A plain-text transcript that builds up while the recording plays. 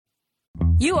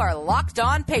You are Locked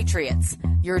On Patriots,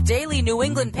 your daily New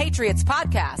England Patriots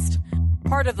podcast.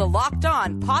 Part of the Locked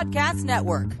On Podcast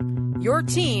Network, your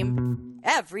team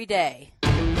every day.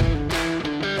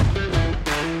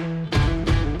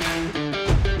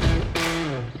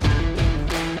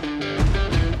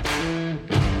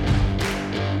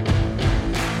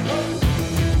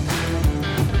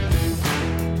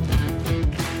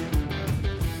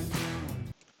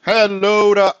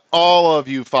 Hello to all of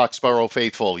you Foxborough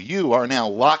faithful. You are now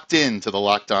locked into the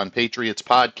Locked On Patriots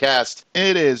podcast.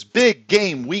 It is big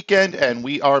game weekend, and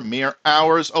we are mere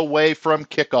hours away from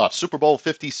kickoff. Super Bowl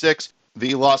 56,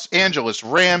 the Los Angeles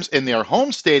Rams in their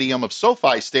home stadium of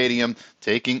SoFi Stadium,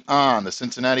 taking on the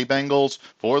Cincinnati Bengals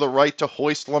for the right to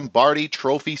hoist Lombardi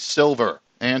Trophy silver.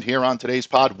 And here on today's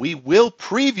pod, we will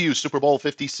preview Super Bowl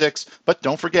 56, but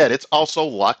don't forget, it's also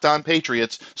Locked On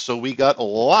Patriots, so we got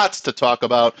lots to talk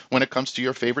about when it comes to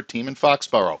your favorite team in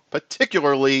Foxborough,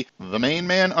 particularly the main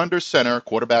man under center,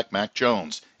 quarterback Mac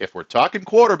Jones. If we're talking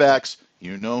quarterbacks,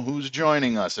 you know who's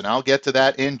joining us, and I'll get to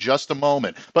that in just a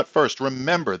moment. But first,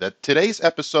 remember that today's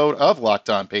episode of Locked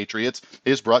On Patriots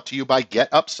is brought to you by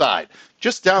GetUpside.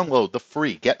 Just download the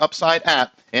free GetUpside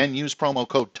app and use promo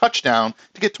code TOUCHDOWN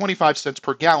to get 25 cents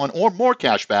per gallon or more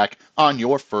cash back on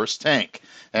your first tank.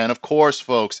 And of course,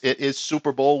 folks, it is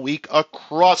Super Bowl week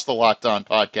across the Locked On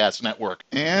Podcast Network.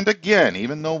 And again,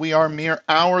 even though we are mere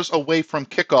hours away from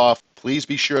kickoff, please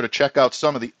be sure to check out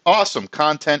some of the awesome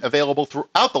content available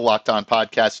throughout the Locked On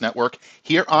Podcast Network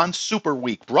here on Super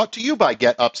Week, brought to you by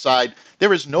GetUpside.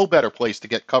 There is no better place to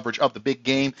get coverage of the big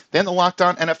game than the Locked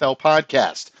On NFL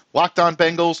podcast. Locked On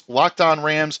Bengals, Locked On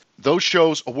Rams, those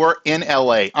shows were in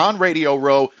LA on Radio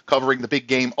Row covering the big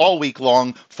game all week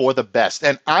long for the best.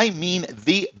 And I mean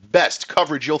the best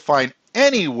coverage you'll find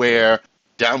anywhere.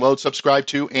 Download, subscribe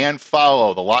to, and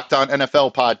follow the Locked On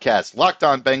NFL podcast, Locked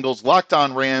On Bengals, Locked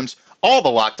On Rams, all the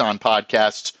Locked On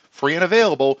podcasts, free and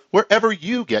available wherever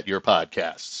you get your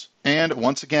podcasts. And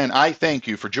once again, I thank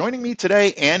you for joining me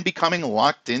today and becoming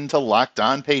locked into Locked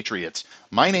On Patriots.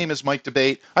 My name is Mike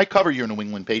DeBate. I cover your New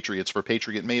England Patriots for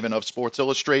Patriot Maven of Sports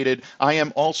Illustrated. I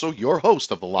am also your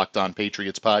host of the Locked On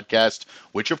Patriots podcast,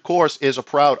 which of course is a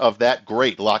proud of that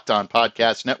great Locked On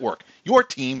Podcast Network, your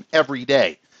team every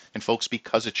day. And folks,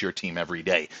 because it's your team every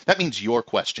day, that means your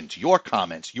questions, your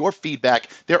comments, your feedback,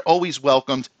 they're always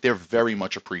welcomed. They're very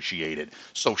much appreciated.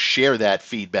 So share that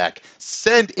feedback.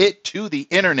 Send it to the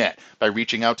internet by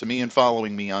reaching out to me and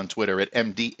following me on Twitter at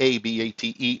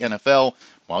MDABATENFL.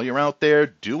 While you're out there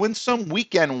doing some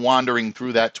weekend wandering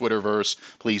through that Twitterverse,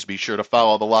 please be sure to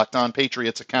follow the Locked On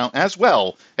Patriots account as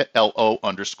well at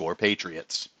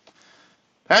LO_Patriots.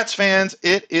 Pats fans,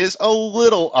 it is a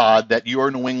little odd that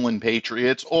your New England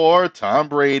Patriots or Tom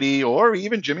Brady or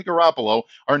even Jimmy Garoppolo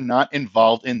are not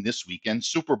involved in this weekend's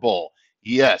Super Bowl.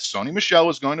 Yes, Sony Michel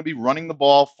is going to be running the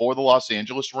ball for the Los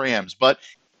Angeles Rams, but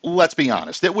let's be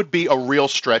honest, it would be a real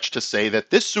stretch to say that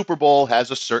this Super Bowl has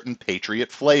a certain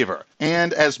Patriot flavor.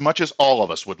 And as much as all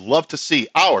of us would love to see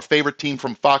our favorite team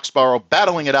from Foxborough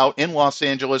battling it out in Los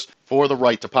Angeles for the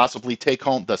right to possibly take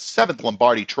home the 7th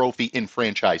Lombardi Trophy in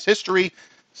franchise history,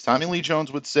 as Tommy Lee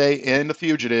Jones would say in The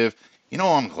Fugitive, you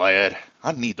know, I'm glad.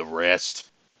 I need the rest.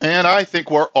 And I think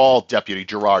we're all Deputy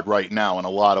Gerard right now in a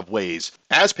lot of ways.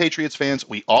 As Patriots fans,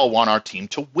 we all want our team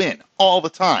to win all the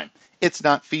time. It's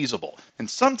not feasible. And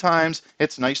sometimes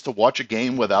it's nice to watch a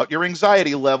game without your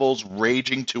anxiety levels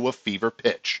raging to a fever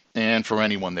pitch. And for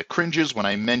anyone that cringes when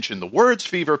I mention the words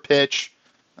fever pitch,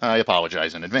 I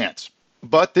apologize in advance.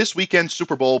 But this weekend's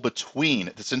Super Bowl between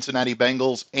the Cincinnati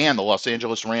Bengals and the Los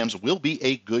Angeles Rams will be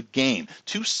a good game.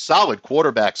 Two solid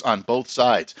quarterbacks on both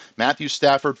sides. Matthew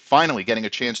Stafford finally getting a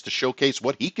chance to showcase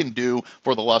what he can do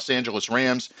for the Los Angeles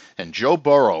Rams, and Joe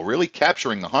Burrow really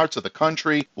capturing the hearts of the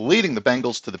country, leading the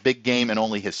Bengals to the big game in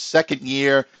only his second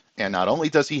year. And not only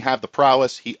does he have the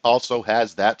prowess, he also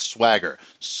has that swagger.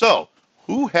 So,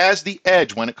 who has the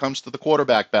edge when it comes to the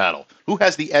quarterback battle? Who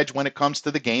has the edge when it comes to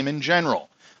the game in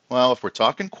general? Well, if we're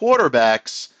talking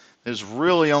quarterbacks, there's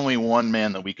really only one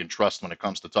man that we can trust when it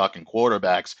comes to talking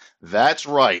quarterbacks. That's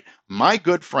right. My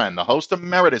good friend, the host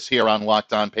emeritus here on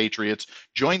Locked On Patriots,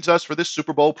 joins us for this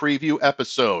Super Bowl preview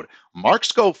episode. Mark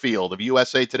Schofield of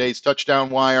USA Today's Touchdown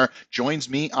Wire joins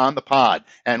me on the pod,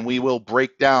 and we will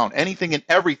break down anything and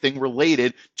everything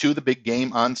related to the big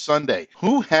game on Sunday.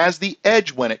 Who has the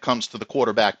edge when it comes to the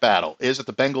quarterback battle? Is it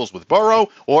the Bengals with Burrow,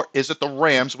 or is it the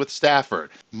Rams with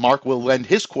Stafford? Mark will lend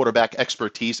his quarterback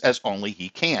expertise as only he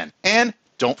can. And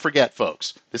Don't forget,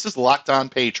 folks, this is Locked On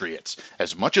Patriots.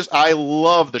 As much as I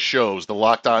love the shows, the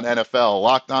Locked On NFL,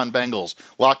 Locked On Bengals,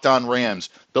 Locked On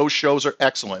Rams, those shows are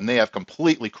excellent, and they have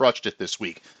completely crushed it this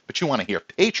week. But you want to hear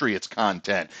Patriots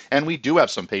content, and we do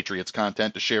have some Patriots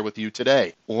content to share with you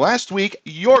today. Last week,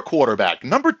 your quarterback,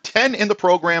 number 10 in the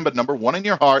program, but number 1 in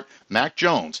your heart, Mac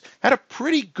Jones, had a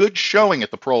pretty good showing at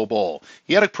the Pro Bowl.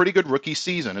 He had a pretty good rookie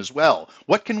season as well.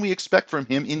 What can we expect from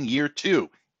him in year 2?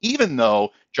 Even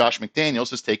though Josh McDaniels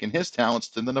has taken his talents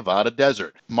to the Nevada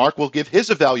desert. Mark will give his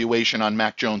evaluation on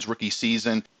Mac Jones' rookie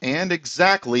season and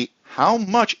exactly how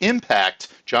much impact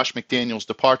Josh McDaniels'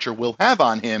 departure will have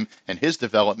on him and his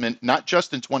development, not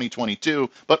just in 2022,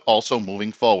 but also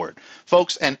moving forward.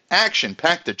 Folks, an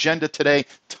action-packed agenda today,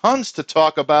 tons to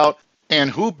talk about. And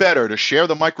who better to share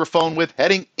the microphone with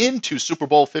heading into Super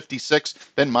Bowl 56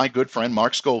 than my good friend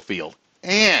Mark Schofield?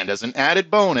 And as an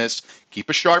added bonus, keep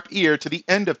a sharp ear to the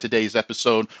end of today's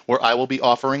episode where I will be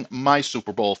offering my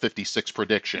Super Bowl 56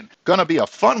 prediction. Gonna be a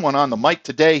fun one on the mic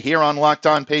today here on Locked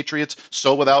On Patriots,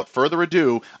 so without further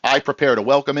ado, I prepare to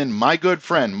welcome in my good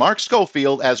friend Mark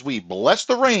Schofield as we bless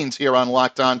the reins here on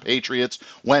Locked On Patriots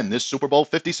when this Super Bowl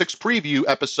 56 preview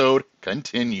episode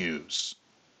continues.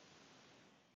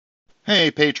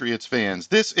 Hey, Patriots fans,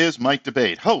 this is Mike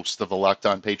Debate, host of the Locked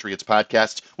On Patriots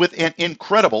podcast, with an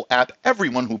incredible app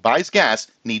everyone who buys gas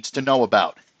needs to know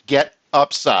about. Get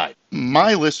Upside.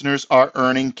 My listeners are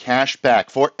earning cash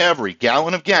back for every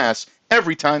gallon of gas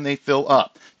every time they fill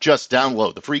up. Just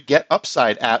download the free Get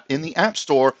Upside app in the App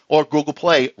Store or Google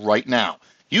Play right now.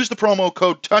 Use the promo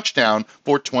code TOUCHDOWN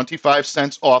for 25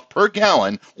 cents off per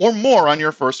gallon or more on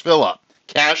your first fill up.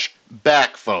 Cash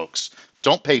back, folks.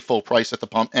 Don't pay full price at the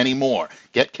pump anymore.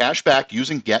 Get cash back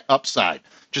using Get Upside.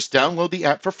 Just download the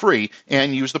app for free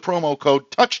and use the promo code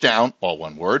TOUCHDOWN, all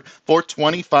one word, for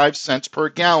 25 cents per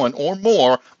gallon or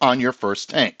more on your first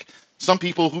tank. Some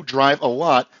people who drive a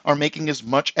lot are making as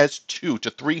much as $200 to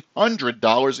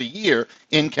 $300 a year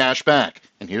in cash back.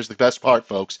 And here's the best part,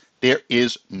 folks. There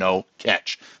is no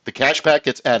catch. The cash back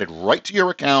gets added right to your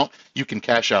account. You can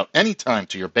cash out anytime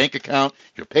to your bank account,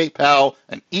 your PayPal,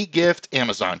 an e-gift,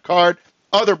 Amazon card,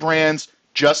 other brands.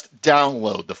 Just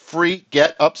download the free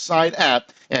Get Upside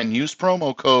app and use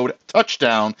promo code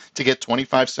TOUCHDOWN to get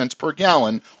 25 cents per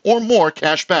gallon or more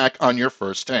cash back on your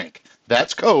first tank.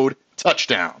 That's code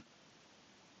TOUCHDOWN.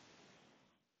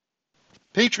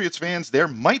 Patriots fans, there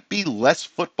might be less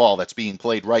football that's being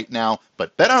played right now,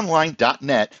 but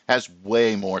BetOnline.net has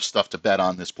way more stuff to bet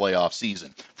on this playoff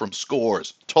season. From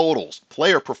scores, totals,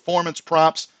 player performance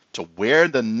props, to where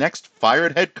the next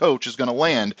fired head coach is going to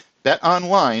land,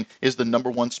 BetOnline is the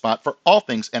number one spot for all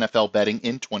things NFL betting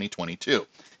in 2022. And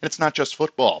it's not just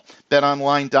football.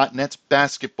 BetOnline.net's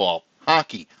basketball,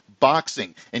 hockey,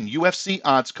 boxing, and UFC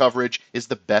odds coverage is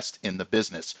the best in the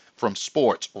business. From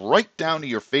sports right down to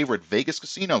your favorite Vegas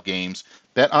casino games,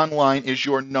 BetOnline is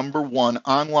your number one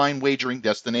online wagering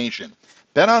destination.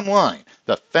 BetOnline,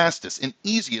 the fastest and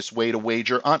easiest way to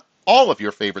wager on all of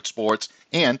your favorite sports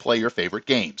and play your favorite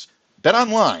games.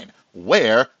 BetOnline,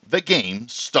 where the game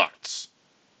starts.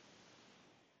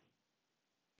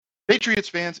 Patriots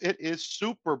fans, it is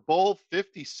Super Bowl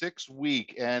 56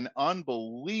 week, and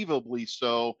unbelievably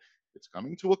so, it's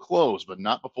coming to a close, but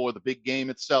not before the big game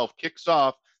itself kicks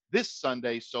off this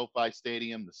Sunday, SoFi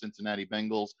Stadium, the Cincinnati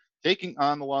Bengals taking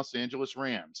on the Los Angeles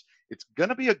Rams. It's going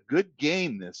to be a good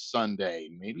game this Sunday.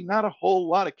 Maybe not a whole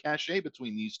lot of cachet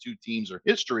between these two teams or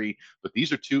history, but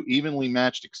these are two evenly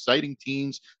matched, exciting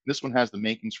teams. This one has the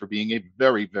makings for being a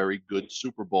very, very good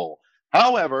Super Bowl.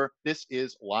 However, this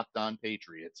is Locked On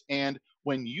Patriots, and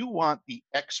when you want the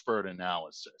expert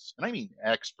analysis, and I mean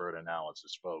expert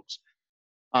analysis, folks,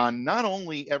 on not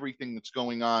only everything that's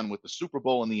going on with the Super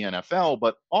Bowl and the NFL,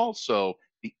 but also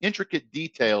the intricate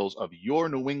details of your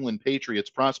New England Patriots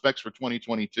prospects for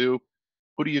 2022,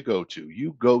 who do you go to?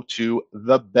 You go to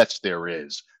the best there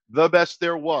is, the best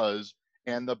there was,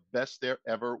 and the best there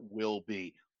ever will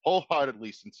be.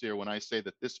 Wholeheartedly sincere when I say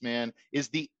that this man is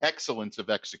the excellence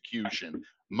of execution.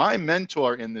 My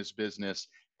mentor in this business,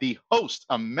 the host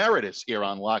emeritus here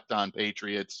on Locked On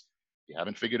Patriots. You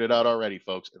haven't figured it out already,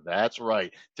 folks. That's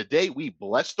right. Today we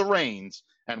bless the reins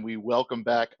and we welcome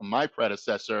back my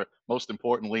predecessor, most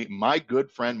importantly, my good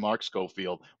friend Mark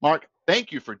Schofield. Mark,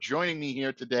 thank you for joining me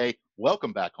here today.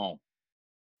 Welcome back home.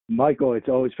 Michael, it's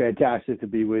always fantastic to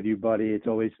be with you, buddy. It's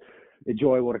always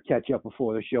enjoyable to catch up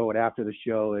before the show and after the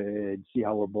show and see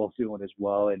how we're both doing as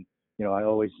well. And, you know, I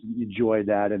always enjoy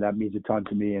that, and that means a ton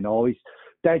to me. And always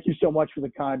thank you so much for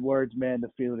the kind words, man.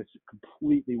 The feeling is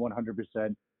completely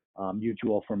 100%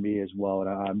 mutual for me as well. And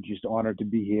I'm just honored to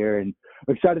be here and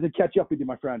excited to catch up with you,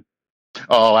 my friend.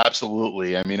 Oh,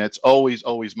 absolutely. I mean, it's always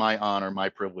my honor, my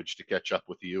privilege to catch up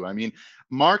with you. I mean,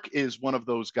 Mark is one of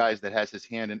those guys that has his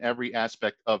hand in every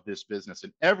aspect of this business.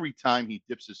 And every time he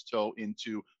dips his toe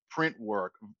into print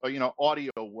work,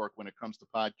 audio work when it comes to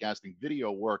podcasting,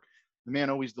 video work, the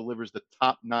man always delivers the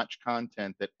top-notch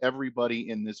content that everybody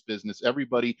in this business,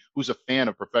 everybody who's a fan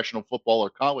of professional football or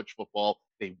college football,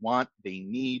 they want, they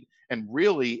need. And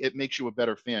really, it makes you a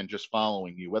better fan just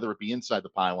following you, whether it be Inside the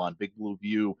Pylon, Big Blue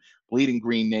View, Bleeding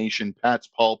Green Nation, Pat's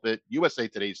Pulpit, USA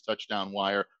Today's Touchdown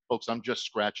Wire. Folks, I'm just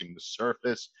scratching the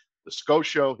surface. The Sco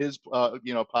Show, his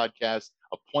podcast,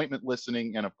 Appointment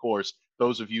Listening, and of course,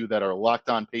 those of you that are Locked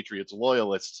On Patriots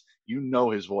loyalists, you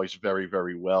know his voice very,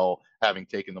 very well, having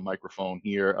taken the microphone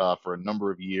here for a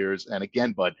number of years. And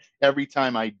again, bud, every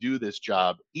time I do this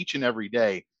job, each and every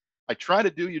day, I try to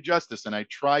do you justice and I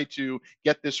try to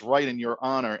get this right in your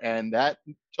honor. And that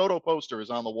Toto poster is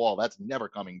on the wall. That's never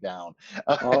coming down.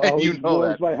 Always You know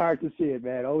warms that. my heart to see it,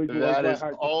 man. Always warms That my is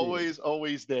heart to see it.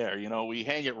 always there. We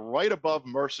hang it right above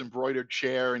Murph's embroidered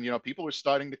chair, and people are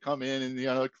starting to come in,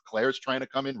 and Claire's trying to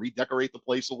come in, redecorate the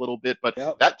place a little bit. But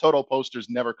Yep. that Toto poster's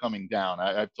never coming down.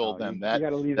 I've told them you that got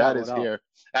to leave that that is one up. here.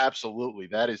 Absolutely,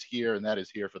 that is here, and that is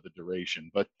here for the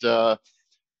duration. But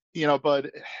but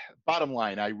bottom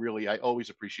line, I always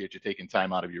appreciate you taking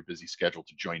time out of your busy schedule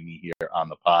to join me here on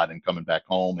the pod and coming back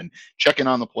home and checking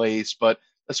on the place. But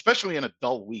especially in a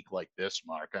dull week like this,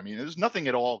 Mark. I mean, there's nothing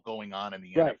at all going on in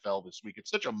the Right. NFL this week.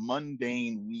 It's such a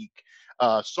mundane week.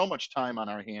 So much time on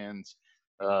our hands.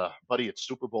 Buddy, it's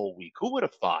Super Bowl week. Who would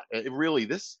have thought? Really,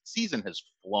 this season has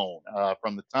flown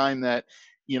from the time that,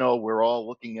 we're all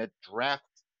looking at draft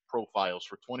profiles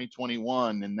for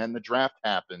 2021, and then the draft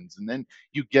happens, and then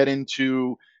you get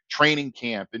into training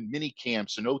camp and mini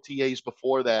camps and OTAs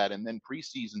before that, and then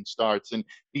preseason starts, and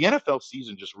the NFL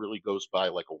season just really goes by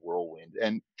like a whirlwind.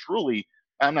 And truly,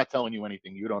 I'm not telling you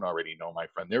anything you don't already know, my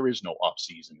friend. There is no off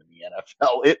season in the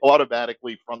NFL. It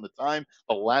automatically, from the time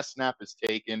the last snap is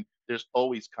taken, there's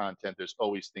always content. There's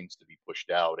always things to be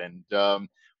pushed out. And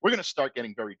we're going to start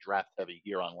getting very draft heavy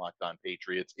here on Locked On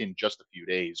Patriots in just a few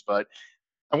days. But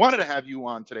I wanted to have you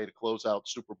on today to close out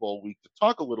Super Bowl week to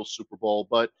talk a little Super Bowl,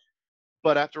 but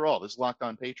after all, this is Locked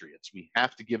On Patriots. We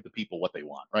have to give the people what they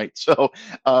want, right? So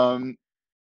um,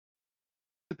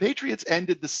 the Patriots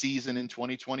ended the season in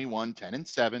 2021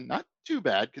 10-7, not too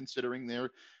bad considering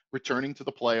they're returning to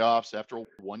the playoffs after a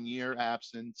 1-year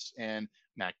absence. And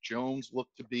Mac Jones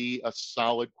looked to be a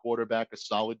solid quarterback, a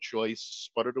solid choice.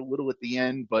 Sputtered a little at the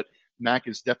end, but Mac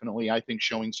is definitely, I think,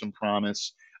 showing some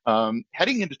promise.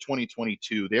 Heading into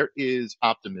 2022, there is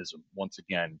optimism once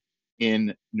again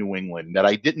in New England that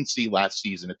I didn't see last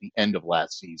season at the end of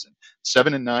last season.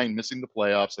 7-9, missing the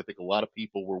playoffs. I think a lot of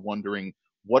people were wondering,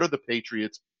 what are the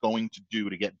Patriots going to do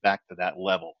to get back to that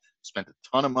level? Spent a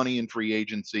ton of money in free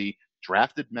agency,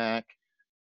 drafted Mac,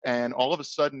 and all of a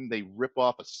sudden they rip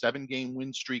off a 7-game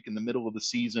win streak in the middle of the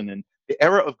season. And the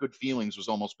era of good feelings was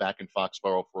almost back in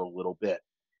Foxborough for a little bit.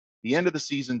 The end of the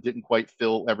season didn't quite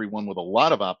fill everyone with a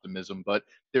lot of optimism, but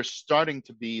there's starting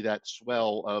to be that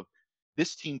swell of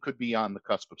this team could be on the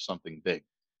cusp of something big.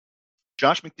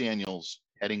 Josh McDaniels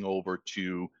heading over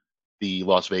to the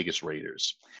Las Vegas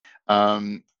Raiders.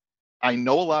 I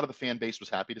know a lot of the fan base was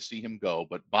happy to see him go,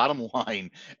 but bottom line,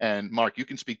 and Mark, you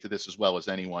can speak to this as well as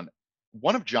anyone,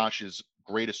 one of Josh's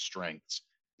greatest strengths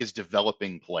is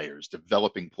developing players,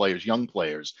 young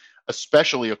players,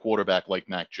 especially a quarterback like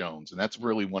Mac Jones. And that's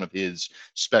really one of his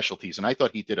specialties. And I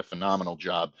thought he did a phenomenal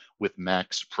job with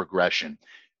Mac's progression.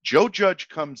 Joe Judge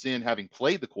comes in having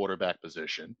played the quarterback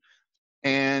position,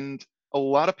 and a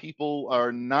lot of people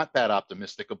are not that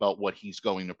optimistic about what he's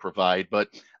going to provide. But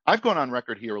I've gone on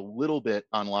record here a little bit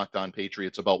on Locked On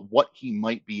Patriots about what he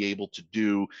might be able to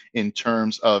do in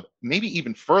terms of maybe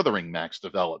even furthering Mac's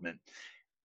development.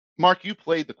 Mark, you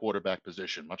played the quarterback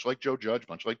position, much like Joe Judge,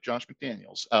 much like Josh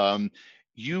McDaniels.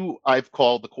 I've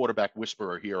called the quarterback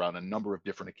whisperer here on a number of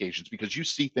different occasions because you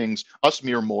see things us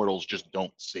mere mortals just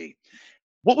don't see.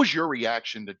 What was your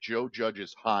reaction to Joe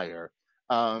Judge's hire?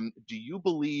 Do you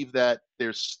believe that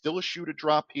there's still a shoe to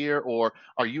drop here, or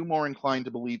are you more inclined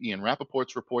to believe Ian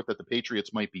Rappaport's report that the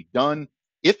Patriots might be done?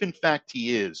 If in fact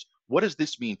he is, what does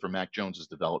this mean for Mac Jones's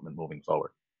development moving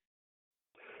forward?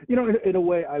 In a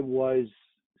way, I was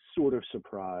sort of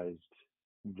surprised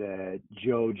that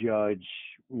Joe Judge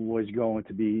was going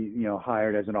to be,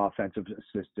 hired as an offensive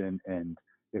assistant. And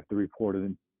if the report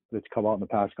that's come out in the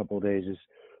past couple of days is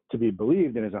to be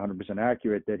believed and is 100%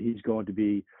 accurate, that he's going to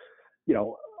be,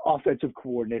 offensive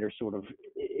coordinator sort of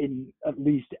in at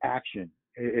least action,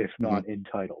 if not in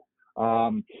title.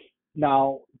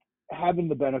 Now, having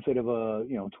the benefit of a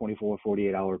 24,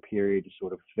 48-hour period to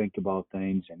sort of think about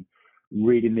things and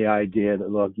reading the idea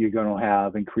that, look, you're going to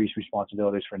have increased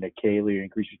responsibilities for Nick Caley,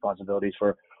 increased responsibilities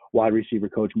for wide receiver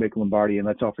coach Mick Lombardi, and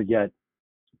let's not forget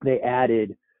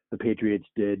the Patriots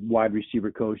did wide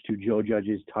receiver coach to Joe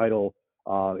Judge's title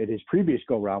in his previous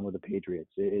go-round with the Patriots.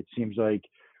 It seems like,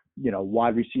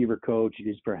 wide receiver coach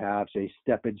is perhaps a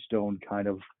stepping stone kind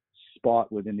of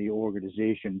spot within the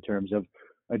organization in terms of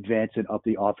advancing up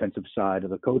the offensive side of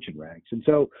the coaching ranks. And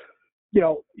so,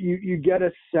 you get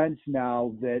a sense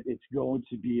now that it's going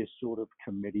to be a sort of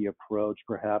committee approach,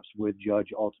 perhaps with Judge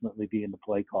ultimately being the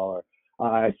play caller.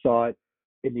 I thought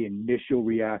in the initial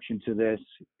reaction to this,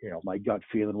 my gut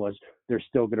feeling was they're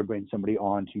still going to bring somebody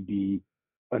on to be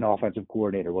an offensive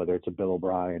coordinator, whether it's a Bill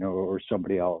O'Brien or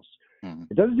somebody else. Mm-hmm.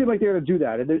 It doesn't seem like they're going to do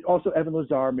that. And then also Evan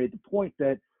Lazar made the point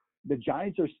that the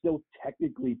Giants are still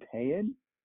technically paying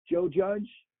Joe Judge,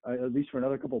 at least for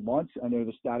another couple of months, under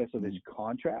the status of his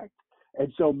contract.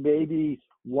 And so maybe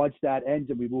once that ends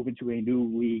and we move into a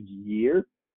new league year,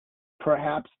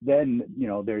 perhaps then,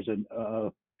 there's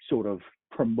a sort of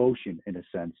promotion in a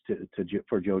sense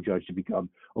for Joe Judge to become,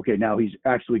 okay, now he's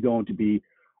actually going to be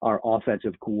our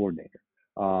offensive coordinator.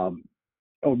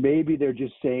 Or maybe they're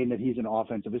just saying that he's an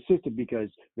offensive assistant because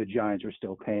the Giants are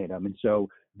still paying him. And so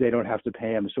they don't have to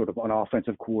pay him sort of an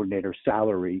offensive coordinator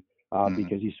salary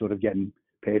because he's sort of getting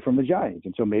paid from the Giants.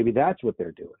 And so maybe that's what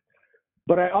they're doing.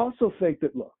 But I also think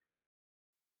that, look,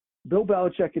 Bill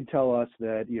Belichick can tell us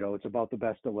that, it's about the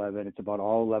best 11. It's about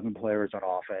all 11 players on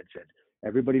offense. And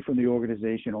everybody from the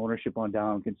organization, ownership on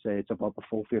down, can say it's about the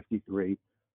full 53.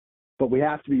 But we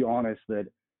have to be honest that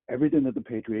everything that the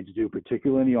Patriots do,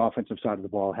 particularly in the offensive side of the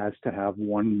ball, has to have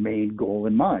one main goal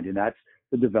in mind, and that's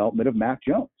the development of Mac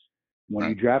Jones. When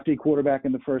you draft a quarterback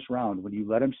in the first round, when you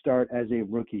let him start as a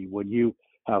rookie, when you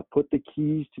put the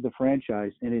keys to the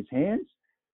franchise in his hands,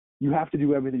 you have to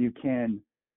do everything you can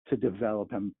to develop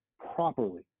him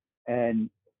properly. And,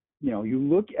 you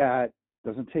look at,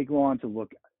 doesn't take long to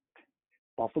look at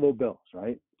Buffalo Bills,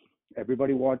 right?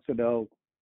 Everybody wants to know,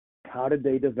 how did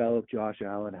they develop Josh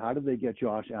Allen? How did they get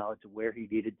Josh Allen to where he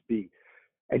needed to be?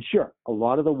 And sure, a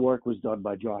lot of the work was done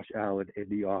by Josh Allen in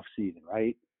the offseason,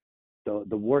 right?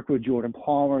 The work with Jordan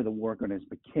Palmer, the work on his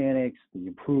mechanics, the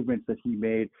improvements that he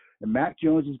made. And Mac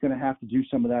Jones is going to have to do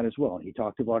some of that as well. And he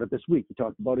talked about it this week. He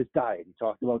talked about his diet. He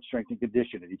talked about strength and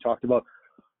conditioning. He talked about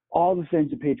all the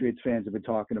things the Patriots fans have been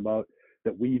talking about,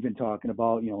 that we've been talking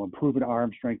about, improving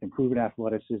arm strength, improving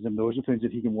athleticism. Those are things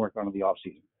that he can work on in the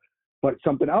offseason. But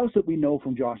something else that we know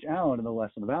from Josh Allen and the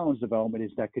lesson of Allen's development is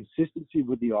that consistency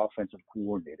with the offensive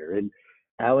coordinator. And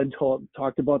Allen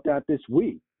talked about that this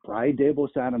week. Brian Daboll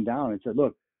sat him down and said,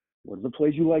 look, what are the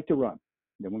plays you like to run?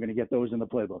 Then we're going to get those in the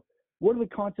playbook. What are the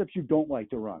concepts you don't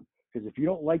like to run? Because if you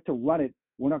don't like to run it,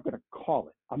 we're not going to call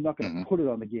it. I'm not going to put it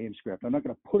on the game script. I'm not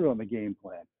going to put it on the game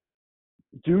plan.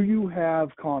 Do you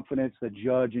have confidence that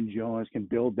Judge and Jones can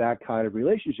build that kind of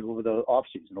relationship over the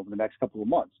offseason, over the next couple of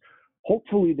months?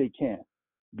 Hopefully they can,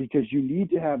 because you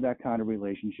need to have that kind of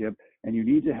relationship and you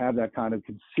need to have that kind of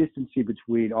consistency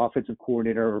between offensive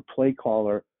coordinator or play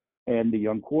caller and the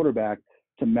young quarterback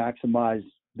to maximize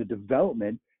the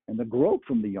development and the growth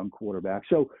from the young quarterback.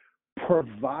 So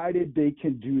provided they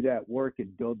can do that work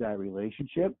and build that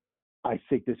relationship, I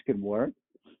think this can work.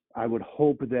 I would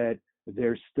hope that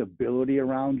there's stability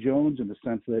around Jones in the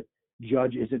sense that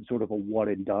Judge isn't sort of a one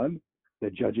and done. The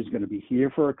Judge is going to be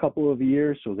here for a couple of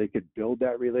years so they could build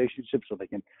that relationship, so they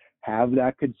can have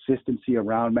that consistency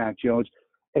around Mac Jones.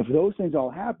 If those things all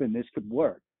happen, this could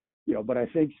work. But I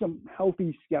think some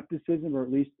healthy skepticism, or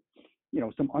at least,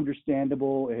 some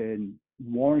understandable and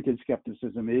warranted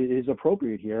skepticism is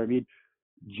appropriate here. I mean,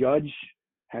 Judge,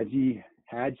 has he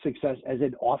had success as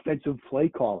an offensive play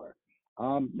caller?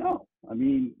 No. I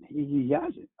mean, he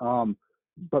hasn't.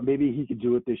 But maybe he could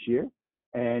do it this year.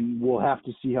 And we'll have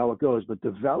to see how it goes. But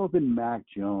developing Mac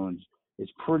Jones is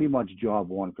pretty much job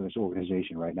one for this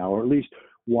organization right now, or at least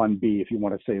 1B. If you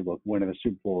want to say, look, winning the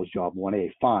Super Bowl is job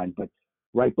 1A, fine. But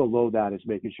right below that is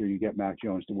making sure you get Mac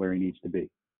Jones to where he needs to be.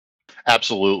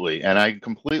 Absolutely. And I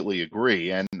completely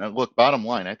agree. And look, bottom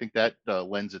line, I think that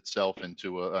lends itself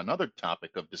into another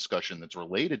topic of discussion that's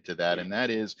related to that. And that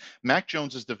is Mac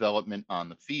Jones's development on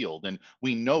the field. And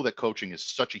we know that coaching is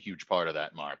such a huge part of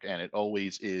that, Mark. And it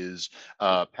always is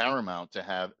paramount to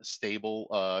have stable,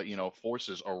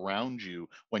 forces around you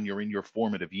when you're in your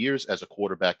formative years as a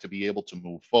quarterback to be able to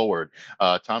move forward.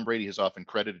 Tom Brady has often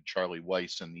credited Charlie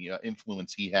Weiss and the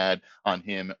influence he had on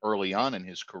him early on in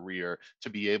his career to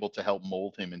be able to to help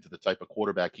mold him into the type of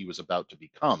quarterback he was about to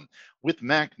become. With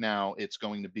Mac now, it's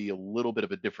going to be a little bit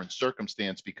of a different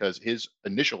circumstance because his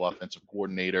initial offensive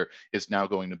coordinator is now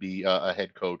going to be a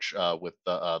head coach with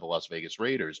the Las Vegas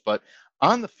Raiders. But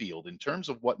on the field, in terms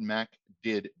of what Mac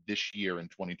did this year in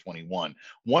 2021,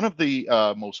 one of the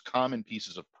most common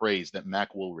pieces of praise that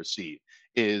Mac will receive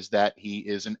is that he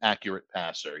is an accurate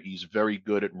passer. He's very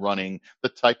good at running the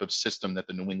type of system that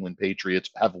the New England Patriots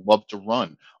have loved to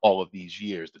run all of these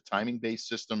years, the timing based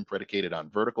system predicated on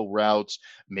vertical routes,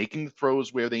 making the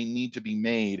throws where they need to be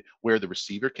made, where the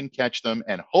receiver can catch them,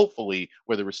 and hopefully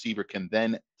where the receiver can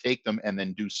then take them and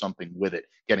then do something with it,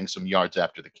 getting some yards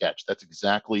after the catch. That's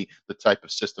exactly the type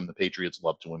of system the Patriots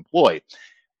love to employ.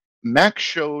 Mac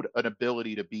showed an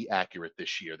ability to be accurate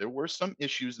this year. There were some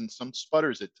issues and some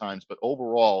sputters at times, but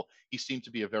overall, he seemed to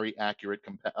be a very accurate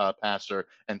passer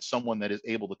and someone that is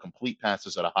able to complete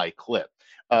passes at a high clip.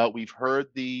 We've heard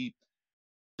the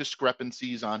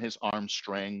discrepancies on his arm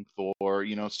strength or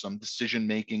some decision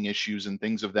making issues and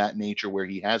things of that nature where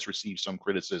he has received some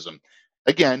criticism.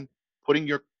 Again, putting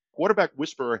your quarterback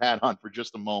whisperer hat on for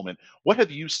just a moment, what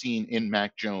have you seen in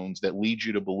Mac Jones that leads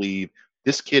you to believe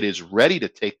this kid is ready to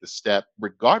take the step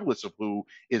regardless of who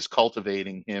is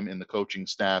cultivating him in the coaching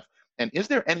staff? And is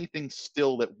there anything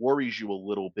still that worries you a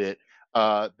little bit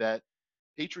that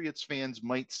Patriots fans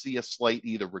might see a slight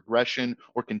either regression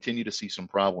or continue to see some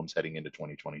problems heading into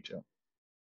 2022?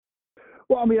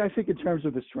 Well, I mean, I think in terms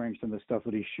of the strengths and the stuff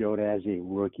that he showed as a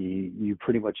rookie, you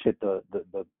pretty much hit the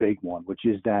big one, which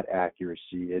is that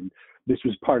accuracy. And this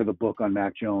was part of the book on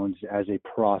Mac Jones as a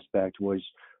prospect was,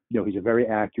 he's a very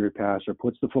accurate passer,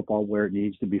 puts the football where it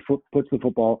needs to be, puts the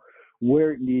football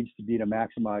where it needs to be to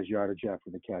maximize yardage after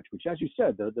the catch, which, as you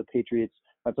said, the Patriots,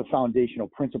 that's a foundational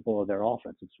principle of their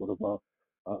offense. It's sort of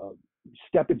a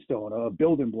stepping stone, a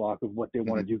building block of what they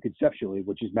want to do conceptually,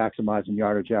 which is maximizing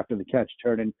yardage after the catch,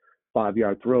 turning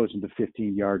 5-yard throws into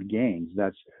 15-yard gains.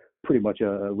 That's pretty much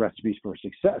a recipe for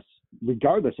success,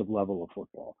 regardless of level of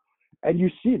football. And you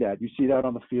see that. You see that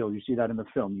on the field. You see that in the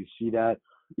film. You see that,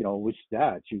 with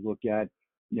stats. You look at,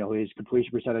 his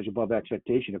completion percentage above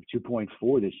expectation of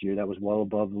 2.4 this year. That was well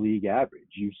above league average.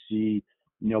 You see,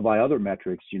 by other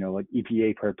metrics, like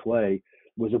EPA per play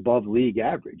was above league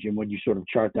average. And when you sort of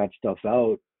chart that stuff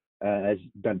out, as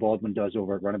Ben Baldwin does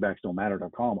over at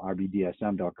runningbacksdon'tmatter.com,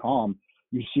 rbdsm.com,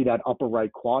 you see that upper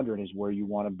right quadrant is where you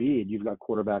want to be. And you've got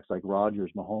quarterbacks like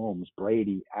Rodgers, Mahomes,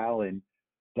 Brady, Allen,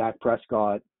 Dak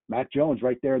Prescott, Mac Jones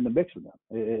right there in the mix with them.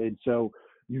 And so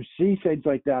you see things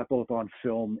like that both on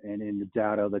film and in the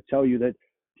data that tell you that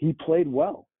he played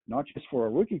well, not just for a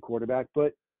rookie quarterback,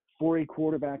 but for a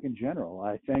quarterback in general.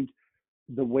 I think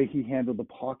the way he handled the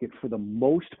pocket for the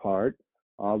most part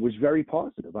was very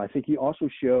positive. I think he also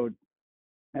showed,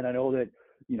 and I know that,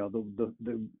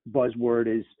 the buzzword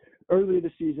is earlier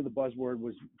this season, the buzzword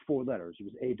was 4 letters. It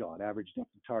was ADOT, average depth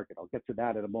of target. I'll get to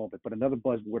that in a moment. But another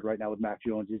buzzword right now with Mac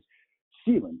Jones is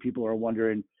ceiling. People are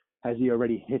wondering, has he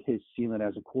already hit his ceiling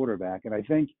as a quarterback? And I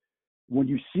think when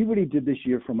you see what he did this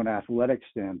year from an athletic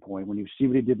standpoint, when you see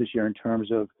what he did this year in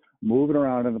terms of moving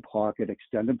around in the pocket,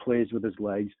 extending plays with his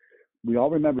legs, we all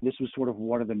remember this was sort of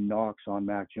one of the knocks on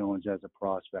Mac Jones as a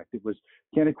prospect. It was,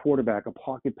 can a quarterback, a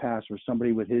pocket passer,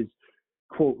 somebody with his,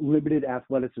 quote, limited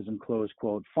athleticism, close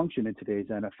quote, function in today's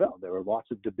NFL? There were lots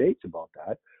of debates about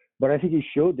that. But I think he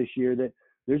showed this year that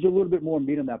there's a little bit more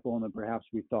meat on that bone than perhaps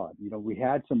we thought. We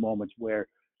had some moments where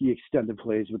he extended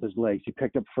plays with his legs. He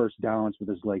picked up first downs with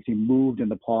his legs. He moved in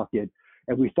the pocket.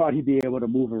 And we thought he'd be able to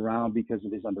move around because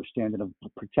of his understanding of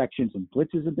protections and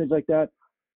blitzes and things like that.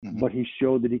 Mm-hmm. But he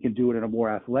showed that he can do it in a more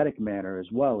athletic manner as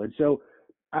well. And so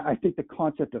I think the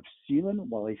concept of ceiling,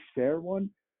 while a fair one,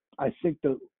 I think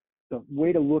the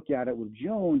way to look at it with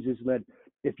Jones is that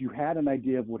if you had an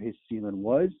idea of what his ceiling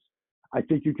was, I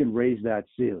think you can raise that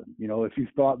ceiling. If you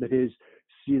thought that his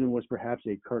ceiling was perhaps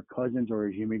a Kirk Cousins or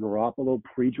a Jimmy Garoppolo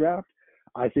pre-draft,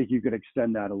 I think you could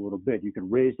extend that a little bit. You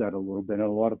can raise that a little bit. And a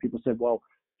lot of people said, well,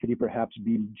 could he perhaps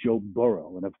be Joe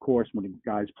Burrow? And of course, when the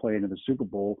guy's playing in the Super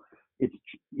Bowl, it's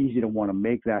easy to want to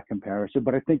make that comparison.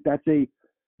 But I think that's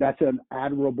an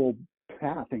admirable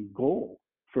path and goal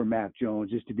for Mac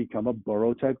Jones, is to become a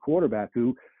Burrow-type quarterback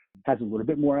who has a little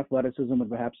bit more athleticism than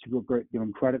perhaps people give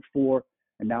him credit for,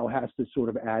 and now has to sort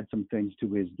of add some things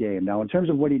to his game. Now, in terms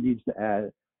of what he needs to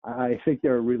add, I think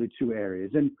there are really 2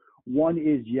 areas. And one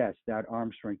is, yes, that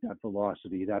arm strength, that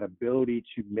velocity, that ability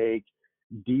to make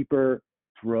deeper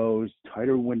throws,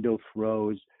 tighter window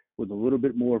throws with a little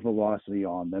bit more velocity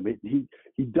on them.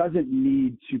 He doesn't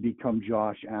need to become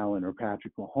Josh Allen or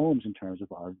Patrick Mahomes in terms of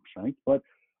arm strength, but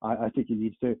I think he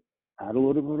needs to add a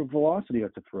little bit of velocity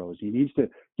at the throws. He needs to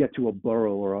get to a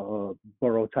Burrow or a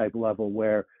Burrow type level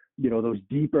where, those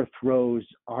deeper throws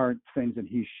aren't things that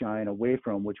he's shying away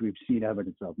from, which we've seen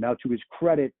evidence of. Now, to his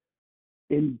credit,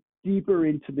 deeper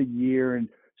into the year, and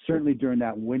certainly during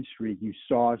that win streak, you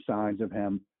saw signs of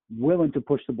him willing to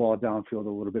push the ball downfield a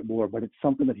little bit more, but it's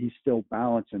something that he's still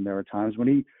balancing. There are times when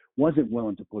he wasn't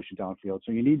willing to push it downfield.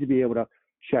 So you need to be able to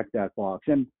check that box.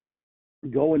 And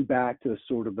going back to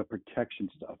sort of the protection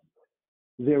stuff,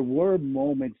 there were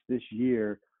moments this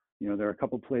year, there are a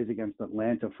couple plays against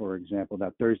Atlanta, for example,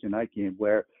 that Thursday night game,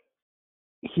 where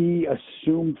he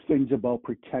assumed things about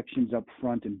protections up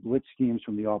front and blitz schemes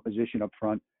from the opposition up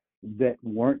front that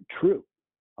weren't true,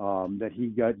 that he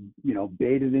got,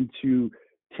 baited into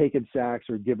taking sacks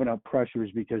or giving up pressures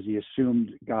because he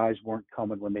assumed guys weren't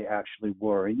coming when they actually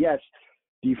were. And yes,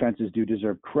 defenses do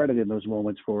deserve credit in those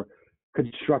moments for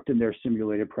constructing their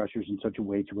simulated pressures in such a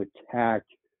way to attack,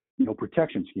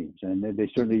 protection schemes. And they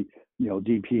certainly,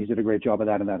 DPs did a great job of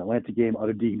that in that Atlanta game.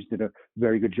 Other teams did a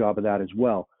very good job of that as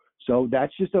well. So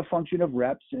that's just a function of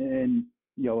reps and,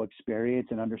 experience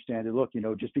and understanding. Look,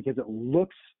 just because it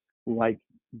looks like,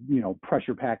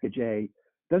 pressure package A,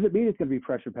 doesn't mean it's going to be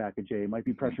pressure package A. It might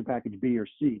be pressure package B or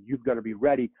C. You've got to be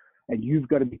ready, and you've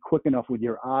got to be quick enough with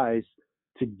your eyes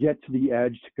to get to the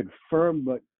edge, to confirm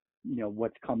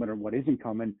what's coming or what isn't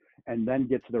coming, and then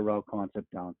get to the route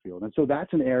concept downfield. And so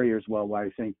that's an area as well where I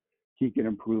think he can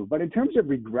improve. But in terms of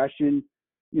regression,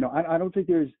 I don't think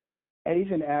there's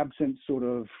anything absent sort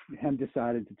of him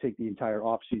decided to take the entire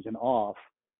offseason off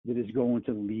that is going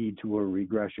to lead to a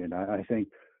regression. I think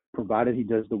provided he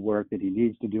does the work that he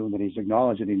needs to do and that he's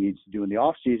acknowledged that he needs to do in the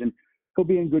offseason, he'll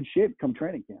be in good shape come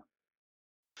training camp.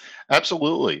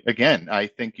 Absolutely. Again, I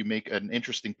think you make an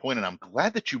interesting point, and I'm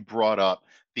glad that you brought up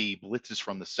the blitzes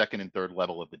from the second and third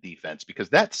level of the defense, because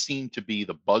that seemed to be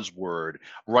the buzzword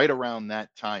right around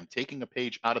that time, taking a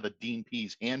page out of the Dean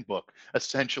Pease handbook,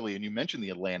 essentially. And you mentioned the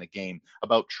Atlanta game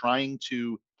about trying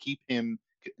to keep him,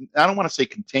 I don't want to say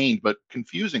contained, but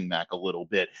confusing Mac a little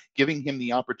bit, giving him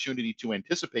the opportunity to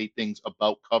anticipate things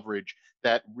about coverage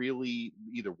that really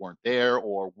either weren't there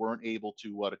or weren't able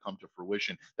to come to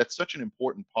fruition. That's such an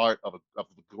important part of the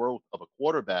growth of a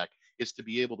quarterback, is to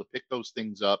be able to pick those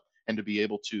things up and to be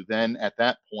able to then at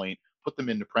that point put them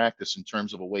into practice in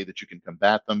terms of a way that you can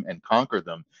combat them and conquer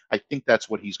them. I think that's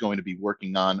what he's going to be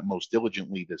working on most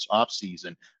diligently this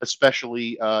offseason,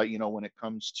 especially when it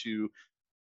comes to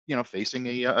facing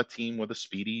a team with a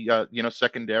speedy,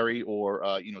 secondary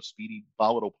or, speedy,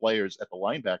 volatile players at the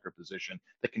linebacker position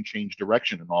that can change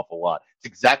direction an awful lot. It's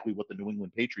exactly what the New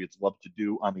England Patriots love to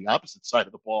do on the opposite side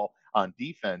of the ball on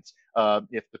defense.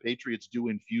 If the Patriots do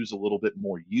infuse a little bit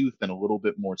more youth and a little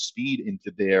bit more speed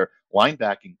into their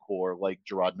linebacking core, like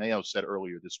Gerard Mayo said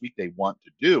earlier this week they want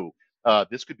to do,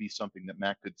 this could be something that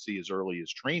Mac could see as early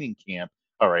as training camp.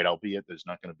 All right, albeit there's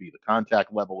not going to be the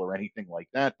contact level or anything like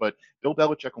that, but Bill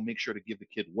Belichick will make sure to give the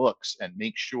kid looks and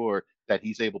make sure that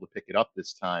he's able to pick it up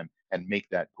this time and make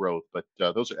that growth. But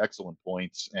those are excellent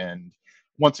points. And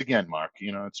once again, Mark,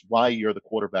 it's why you're the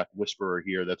quarterback whisperer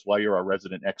here. That's why you're our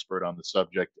resident expert on the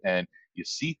subject. And you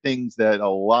see things that a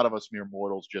lot of us mere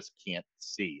mortals just can't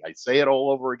see. I say it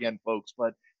all over again, folks,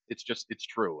 but it's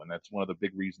true. And that's one of the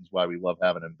big reasons why we love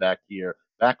having him back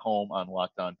home on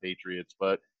Locked On Patriots.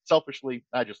 But selfishly,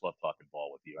 I just love talking ball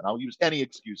with you, and I'll use any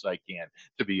excuse I can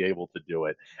to be able to do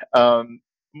it.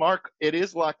 Mark, it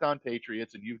is Locked On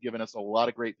Patriots, and you've given us a lot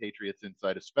of great Patriots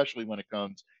insight, especially when it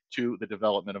comes to the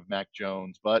development of Mac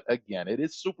Jones. But again, it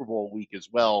is Super Bowl week as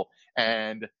well,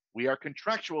 and we are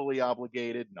contractually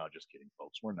obligated. No, just kidding,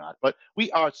 folks. We're not. But we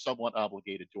are somewhat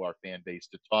obligated to our fan base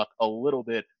to talk a little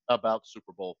bit about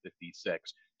Super Bowl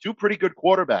 56. Two pretty good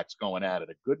quarterbacks going at it.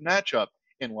 A good matchup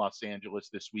in Los Angeles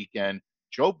this weekend.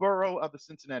 Joe Burrow of the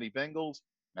Cincinnati Bengals,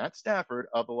 Matt Stafford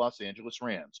of the Los Angeles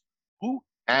Rams. Who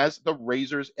has the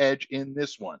razor's edge in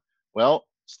this one? Well,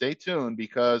 stay tuned,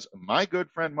 because my good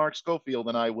friend Mark Schofield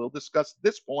and I will discuss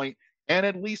this point and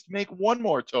at least make one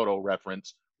more Toto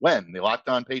reference when the Locked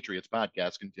On Patriots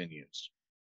podcast continues.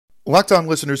 Locked On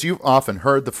listeners, you've often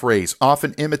heard the phrase,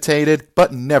 often imitated,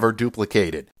 but never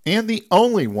duplicated. And the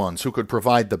only ones who could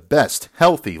provide the best,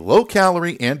 healthy,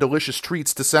 low-calorie, and delicious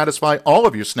treats to satisfy all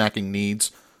of your snacking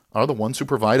needs are the ones who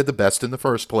provided the best in the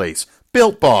first place,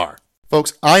 Built Bar.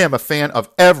 Folks, I am a fan of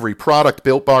every product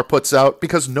Built Bar puts out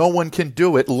because no one can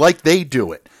do it like they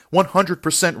do it.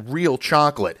 100% real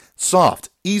chocolate, soft,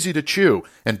 easy to chew,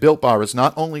 and Built Bar is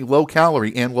not only low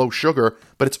calorie and low sugar,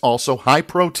 but it's also high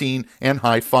protein and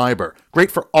high fiber.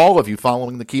 Great for all of you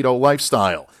following the keto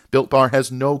lifestyle. Built Bar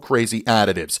has no crazy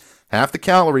additives, half the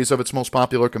calories of its most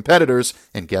popular competitors,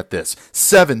 and get this,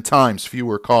 7 times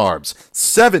fewer carbs,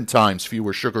 7 times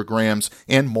fewer sugar grams,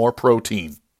 and more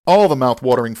protein. All the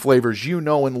mouth-watering flavors you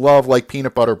know and love, like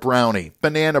peanut butter brownie,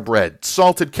 banana bread,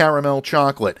 salted caramel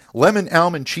chocolate, lemon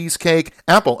almond cheesecake,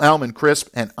 apple almond crisp,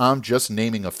 and I'm just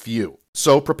naming a few.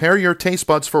 So prepare your taste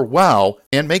buds for wow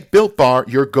and make Built Bar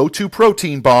your go-to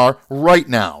protein bar right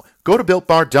now. Go to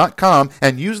BuiltBar.com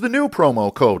and use the new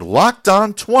promo code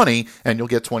LOCKEDON20 and you'll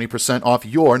get 20% off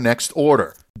your next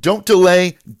order. Don't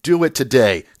delay, do it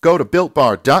today. Go to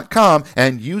BuiltBar.com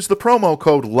and use the promo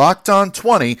code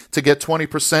LOCKEDON20 to get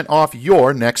 20% off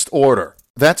your next order.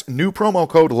 That's new promo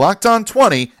code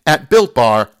LOCKEDON20 at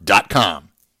BuiltBar.com.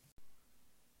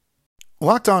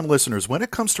 Locked On listeners, when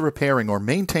it comes to repairing or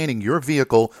maintaining your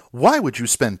vehicle, why would you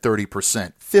spend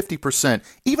 30%, 50%,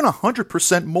 even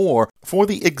 100% more for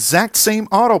the exact same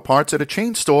auto parts at a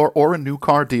chain store or a new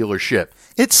car dealership?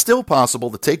 It's still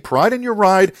possible to take pride in your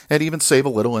ride and even save a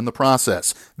little in the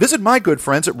process. Visit my good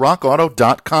friends at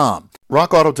RockAuto.com.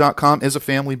 RockAuto.com is a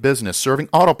family business serving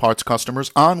auto parts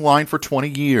customers online for 20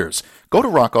 years. Go to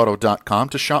RockAuto.com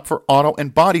to shop for auto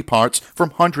and body parts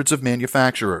from hundreds of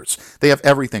manufacturers. They have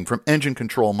everything from engine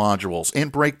control modules and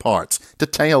brake parts to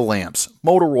tail lamps,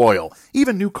 motor oil,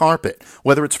 even new carpet.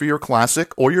 Whether it's for your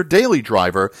classic or your daily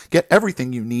driver, get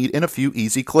everything you need in a few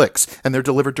easy clicks, and they're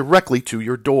delivered directly to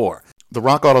your door. The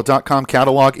RockAuto.com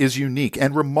catalog is unique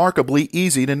and remarkably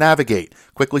easy to navigate.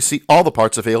 Quickly see all the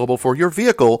parts available for your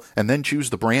vehicle and then choose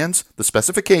the brands, the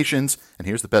specifications, and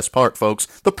here's the best part, folks,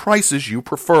 the prices you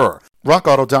prefer.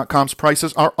 RockAuto.com's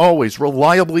prices are always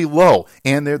reliably low,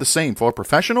 and they're the same for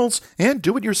professionals and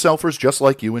do-it-yourselfers just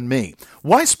like you and me.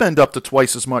 Why spend up to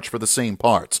twice as much for the same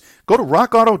parts? Go to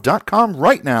RockAuto.com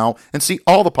right now and see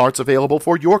all the parts available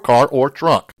for your car or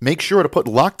truck. Make sure to put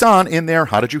Locked On in their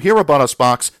How Did You Hear About Us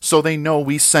box so they know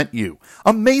we sent you.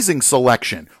 Amazing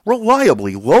selection,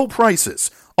 reliably low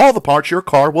prices, all the parts your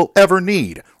car will ever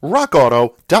need.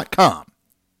 RockAuto.com.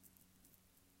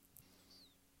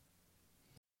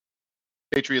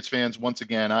 Patriots fans, once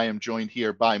again, I am joined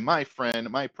here by my friend,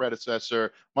 my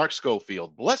predecessor, Mark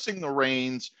Schofield, blessing the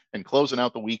reins and closing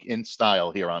out the week in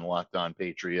style here on Locked On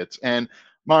Patriots. And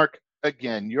Mark,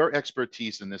 again, your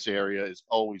expertise in this area is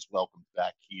always welcomed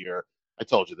back here. I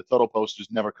told you, the Toto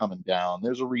poster's never coming down.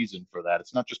 There's a reason for that.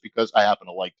 It's not just because I happen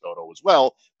to like Toto as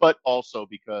well, but also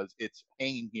because it's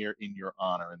hanging here in your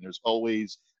honor. And there's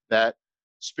always that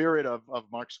spirit of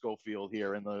Mark Schofield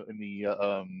here on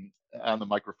the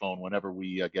microphone whenever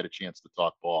we get a chance to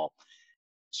talk ball.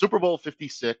 Super Bowl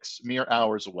 56, mere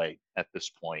hours away at this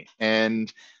point.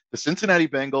 And the Cincinnati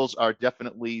Bengals are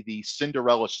definitely the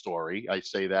Cinderella story. I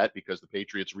say that because the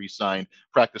Patriots re-signed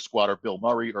practice squatter Bill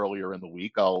Murray earlier in the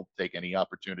week. I'll take any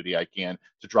opportunity I can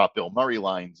to drop Bill Murray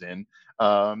lines in.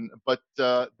 But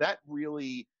that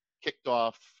really kicked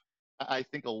off, I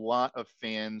think, a lot of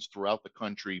fans throughout the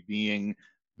country being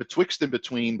betwixt and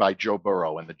between by Joe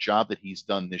Burrow and the job that he's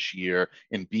done this year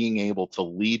in being able to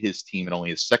lead his team in only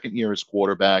his second year as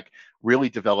quarterback, really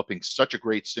developing such a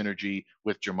great synergy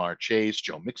with Jamar Chase,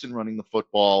 Joe Mixon running the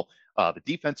football, the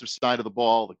defensive side of the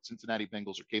ball. The Cincinnati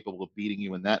Bengals are capable of beating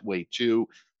you in that way too.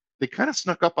 They kind of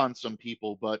snuck up on some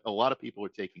people, but a lot of people are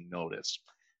taking notice.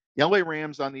 The LA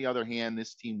Rams, on the other hand,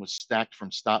 this team was stacked from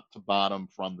top to bottom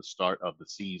from the start of the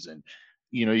season.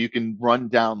 You know, you can run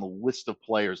down the list of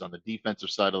players on the defensive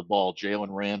side of the ball: Jalen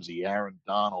Ramsey, Aaron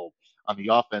Donald. On the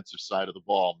offensive side of the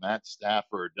ball, Matt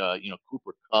Stafford,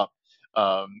 Cooper Kupp,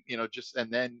 and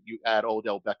then you add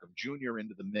Odell Beckham Jr.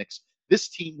 into the mix. This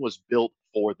team was built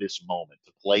for this moment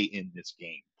to play in this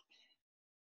game.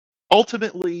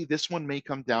 Ultimately, this one may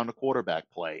come down to quarterback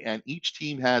play, and each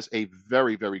team has a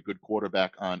very, very good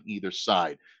quarterback on either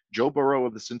side. Joe Burrow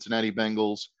of the Cincinnati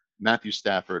Bengals, Matthew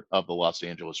Stafford of the Los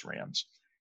Angeles Rams.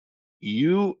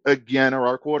 You, again, are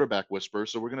our quarterback whisperer,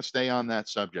 so we're going to stay on that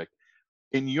subject.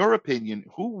 In your opinion,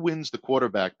 who wins the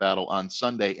quarterback battle on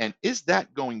Sunday, and is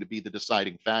that going to be the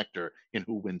deciding factor in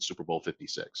who wins Super Bowl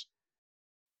 56?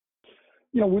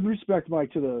 You know, with respect,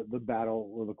 Mike, to the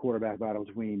battle or the quarterback battle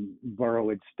between Burrow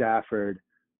and Stafford,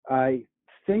 I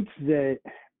think that,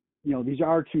 these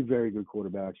are two very good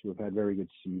quarterbacks who have had very good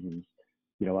seasons.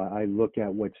 I look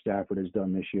at what Stafford has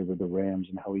done this year with the Rams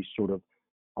and how he sort of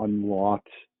unlocked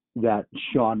that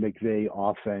Sean McVay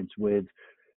offense with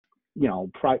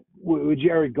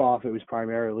Jared Goff. It was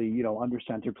primarily, under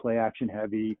center play action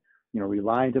heavy,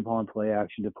 reliant upon play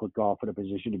action to put Goff in a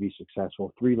position to be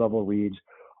successful. 3-level reads,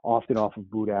 often off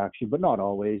of boot action, but not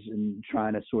always, and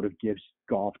trying to sort of give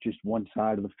Goff just one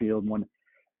side of the field, one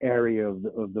area of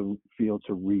the field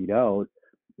to read out.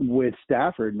 With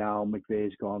Stafford now,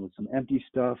 McVay's gone with some empty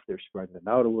stuff. They're spreading it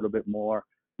out a little bit more.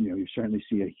 you certainly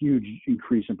see a huge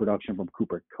increase in production from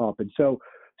Cooper Kupp. And so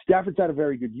Stafford's had a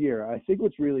very good year. I think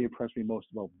what's really impressed me most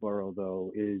about Burrow,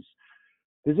 though, is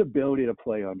his ability to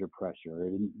play under pressure.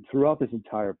 And throughout this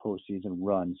entire postseason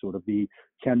run, sort of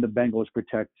can the Bengals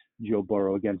protect Joe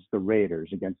Burrow against the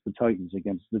Raiders, against the Titans,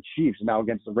 against the Chiefs, and now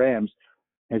against the Rams,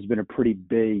 has been a pretty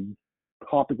big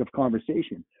topic of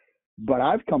conversation. But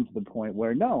I've come to the point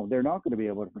where, no, they're not going to be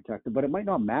able to protect him, but it might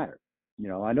not matter.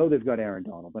 I know they've got Aaron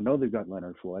Donald. I know they've got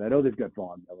Leonard Floyd. I know they've got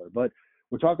Von Miller. But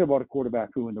we're talking about a quarterback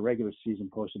who in the regular season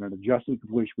posted an adjusted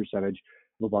completion percentage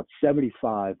of about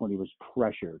 75 when he was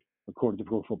pressured, according to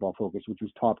Pro Football Focus, which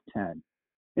was top 10.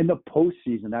 In the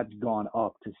postseason, that's gone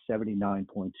up to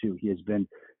 79.2. He has been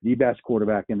the best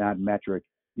quarterback in that metric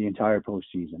the entire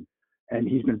postseason. And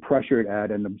he's been pressured at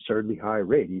an absurdly high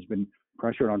rate. He's been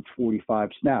pressured on 45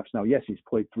 snaps. Now, yes, he's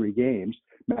played 3 games.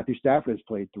 Matthew Stafford has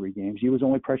played 3 games. He was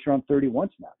only pressured on 31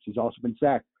 snaps. He's also been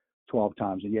sacked 12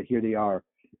 times, and yet here they are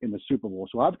in the Super Bowl.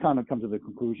 So I've kind of come to the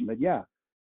conclusion that, yeah,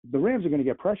 the Rams are going to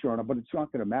get pressure on him, but it's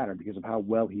not going to matter because of how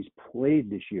well he's played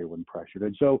this year when pressured.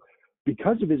 And so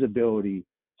because of his ability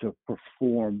to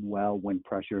perform well when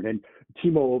pressured, and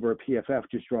Timo over at PFF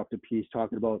just dropped a piece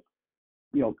talking about,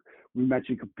 we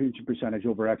mentioned completion percentage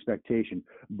over expectation.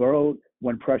 Burrow,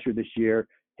 when pressured this year,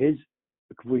 his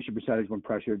completion percentage when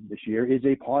pressured this year is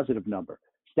a positive number.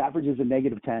 Stafford's is a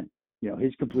negative 10.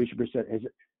 His completion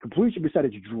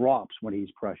percentage drops when he's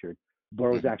pressured.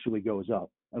 Burrow's actually goes up,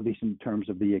 at least in terms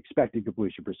of the expected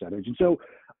completion percentage. And so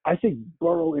I think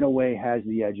Burrow, in a way, has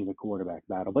the edge in the quarterback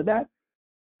battle. But that,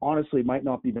 honestly, might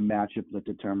not be the matchup that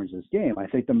determines this game. I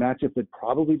think the matchup that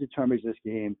probably determines this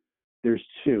game, there's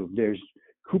 2. There's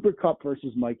Cooper Kupp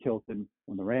versus Mike Hilton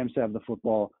when the Rams have the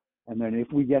football. And then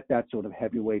if we get that sort of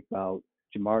heavyweight bout,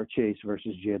 Ja'Marr Chase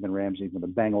versus Jalen Ramsey when the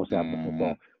Bengals have the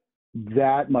football,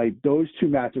 those 2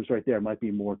 matchups right there might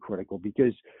be more critical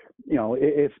because,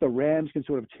 if the Rams can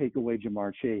sort of take away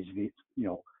Ja'Marr Chase,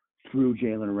 through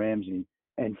Jalen Ramsey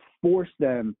and force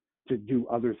them to do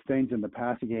other things in the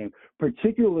passing game,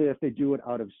 particularly if they do it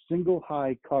out of single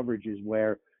high coverages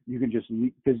where you can just,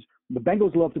 because the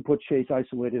Bengals love to put Chase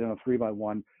isolated on a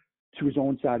 3-by-1 to his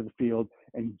own side of the field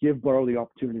and give Burrow the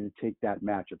opportunity to take that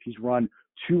matchup. He's run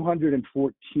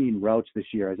 214 routes this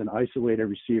year as an isolated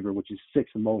receiver, which is 6th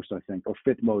most, I think, or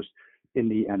 5th most in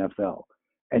the NFL.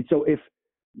 And so if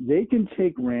they can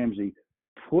take Ramsey,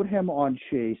 put him on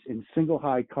Chase in single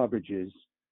high coverages,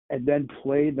 and then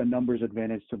play the numbers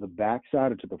advantage to the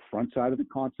backside or to the front side of the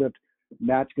concept,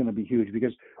 that's going to be huge.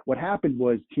 Because what happened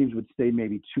was teams would stay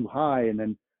maybe too high, and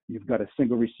then you've got a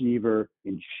single receiver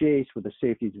in Chase with the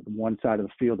safety to one side of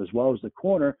the field as well as the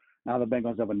corner. Now the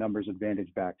Bengals have a numbers advantage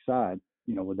backside,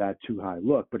 with that too high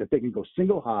look. But if they can go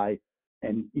single high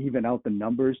and even out the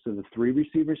numbers to the 3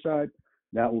 receiver side,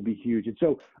 that will be huge. And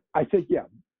so I think,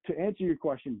 to answer your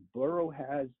question, Burrow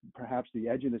has perhaps the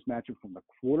edge in this matchup from the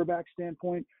quarterback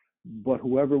standpoint, but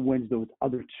whoever wins those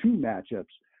other 2 matchups,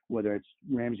 whether it's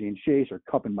Ramsey and Chase or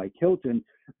Kupp and Mike Hilton,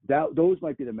 those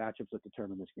might be the matchups that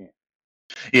determine this game.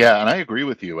 Yeah, and I agree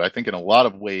with you. I think in a lot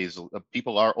of ways,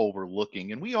 people are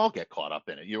overlooking, and we all get caught up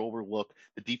in it. You overlook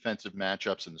the defensive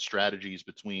matchups and the strategies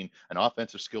between an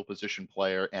offensive skill position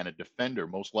player and a defender,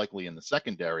 most likely in the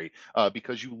secondary,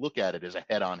 because you look at it as a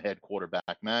head-on-head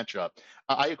quarterback matchup.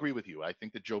 I agree with you. I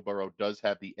think that Joe Burrow does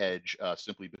have the edge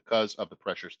simply because of the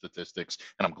pressure statistics,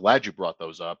 and I'm glad you brought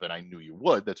those up, and I knew you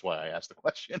would. That's why I asked the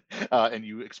question, and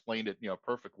you explained it,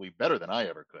 perfectly better than I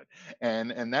ever could.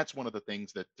 And that's one of the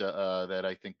things that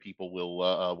I think people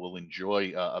will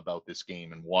enjoy about this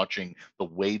game, and watching the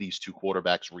way these 2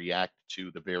 quarterbacks react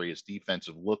to the various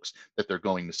defensive looks that they're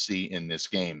going to see in this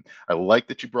game. I like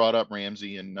that you brought up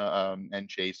Ramsey and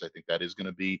Chase. I think that is going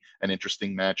to be an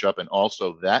interesting matchup, and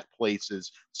also that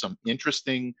places some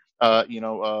interesting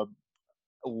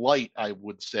light, I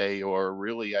would say, or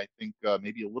really, I think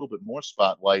maybe a little bit more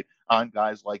spotlight on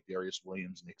guys like Darius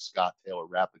Williams, Nick Scott, Taylor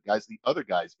Rapp, the other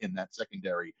guys in that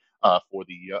secondary for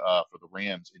the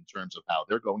Rams in terms of how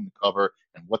they're going to cover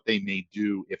and what they may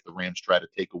do if the Rams try to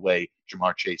take away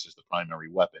Ja'Marr Chase as the primary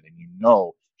weapon.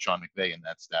 And Sean McVay and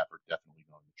that staff are definitely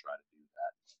going to try to do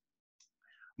that.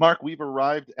 Mark, we've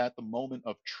arrived at the moment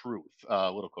of truth.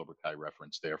 A little Cobra Kai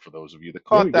reference there for those of you that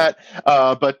caught that.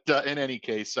 But in any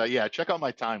case, check out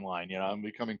my timeline. I'm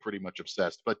becoming pretty much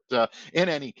obsessed. But in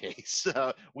any case,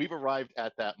 we've arrived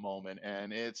at that moment,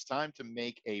 and it's time to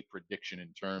make a prediction in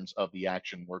terms of the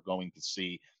action we're going to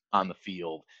see on the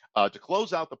field. To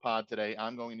close out the pod today,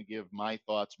 I'm going to give my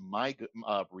thoughts, my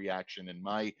reaction, and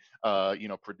my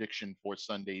prediction for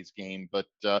Sunday's game. But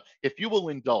if you will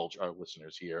indulge our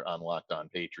listeners here on Locked On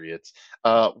Patriots,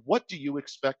 what do you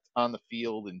expect on the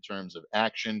field in terms of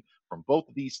action from both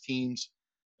of these teams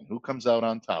and who comes out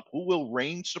on top? Who will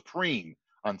reign supreme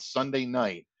on Sunday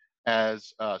night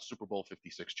as Super Bowl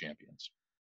 56 champions?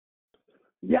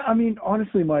 Yeah, I mean,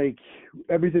 honestly, Mike,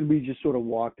 everything we just sort of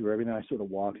walked through, everything I sort of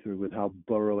walked through with how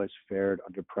Burrow has fared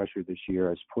under pressure this year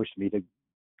has pushed me to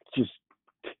just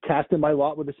cast in my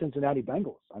lot with the Cincinnati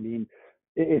Bengals. I mean,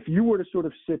 if you were to sort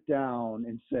of sit down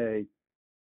and say,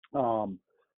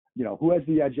 who has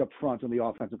the edge up front on the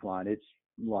offensive line? It's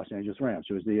Los Angeles Rams.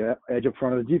 Who has the edge up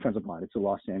front of the defensive line? It's the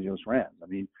Los Angeles Rams. I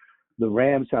mean, the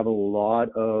Rams have a lot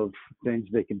of things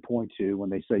they can point to when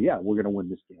they say, yeah, we're going to win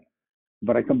this game.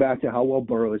 But I come back to how well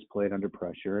Burrow has played under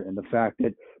pressure and the fact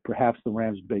that perhaps the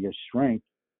Rams' biggest strength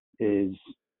is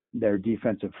their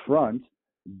defensive front.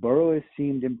 Burrow has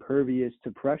seemed impervious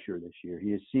to pressure this year.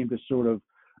 He has seemed to sort of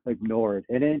ignore it.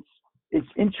 And it's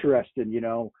interesting,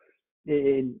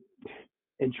 in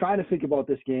trying to think about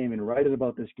this game and writing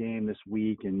about this game this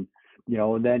week and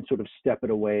then sort of step it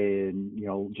away and,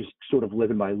 just sort of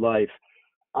living my life.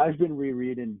 I've been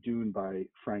rereading Dune by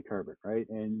Frank Herbert, right?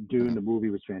 And Dune, the movie,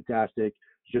 was fantastic.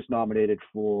 Just nominated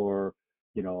for,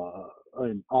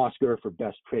 an Oscar for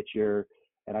Best Picture.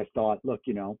 And I thought, look,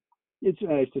 it's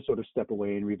nice to sort of step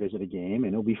away and revisit a game,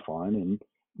 and it'll be fun and,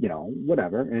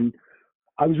 whatever. And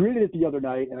I was reading it the other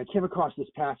night, and I came across this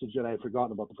passage that I had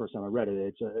forgotten about the first time I read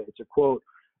it. It's a quote.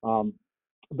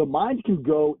 The mind can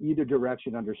go either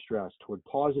direction under stress, toward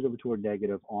positive or toward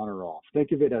negative, on or off.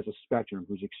 Think of it as a spectrum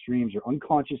whose extremes are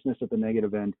unconsciousness at the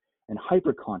negative end and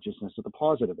hyperconsciousness at the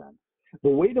positive end. The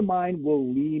way the mind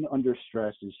will lean under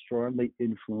stress is strongly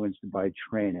influenced by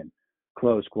training.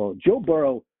 Close quote. Joe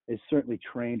Burrow is certainly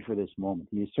trained for this moment.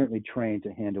 He is certainly trained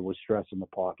to handle with stress in the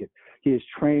pocket. He is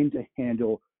trained to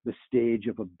handle the stage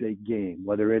of a big game,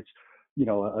 whether it's,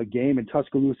 a game in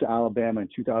Tuscaloosa, Alabama in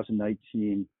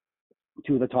 2019,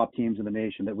 two of the top teams in the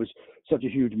nation. That was such a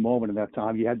huge moment in that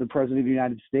time. You had the President of the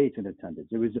United States in attendance.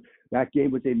 That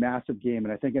game was a massive game.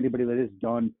 And I think anybody that has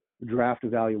done draft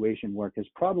evaluation work has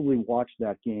probably watched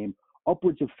that game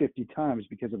upwards of 50 times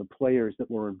because of the players that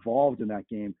were involved in that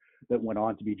game that went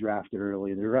on to be drafted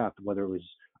early in the draft, whether it was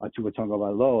Tua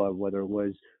Tagovailoa, whether it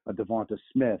was Devonta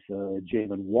Smith,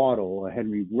 Jalen Waddle,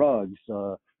 Henry Ruggs,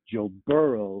 Joe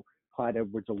Burrow, Clyde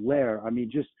Edwards-Helaire. I mean,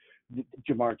 just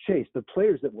Jamar Chase, the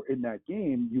players that were in that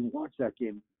game, you watch that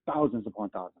game thousands upon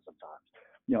thousands of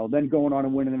times. Then going on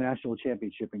and winning the national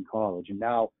championship in college, and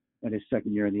now in his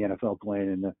second year in the NFL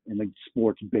playing in the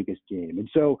sport's biggest game. And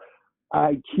so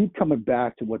I keep coming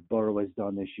back to what Burrow has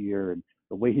done this year and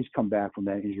the way he's come back from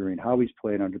that injury and how he's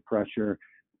played under pressure.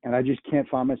 And I just can't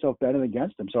find myself betting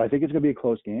against him. So I think it's going to be a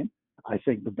close game. I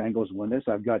think the Bengals win this.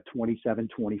 I've got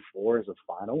 27-24 as a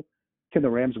final. Can the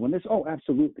Rams win this? Oh,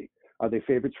 absolutely. Are they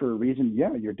favorites for a reason?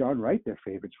 Yeah, you're darn right they're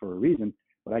favorites for a reason.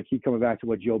 But I keep coming back to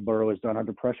what Joe Burrow has done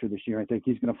under pressure this year. I think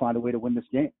he's going to find a way to win this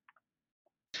game.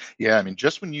 Yeah, I mean,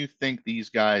 just when you think these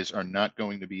guys are not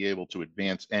going to be able to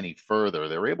advance any further,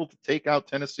 they're able to take out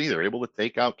Tennessee. They're able to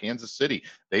take out Kansas City.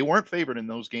 They weren't favored in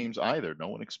those games either. No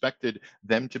one expected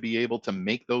them to be able to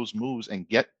make those moves and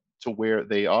get to where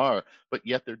they are, but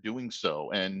yet they're doing so.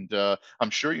 And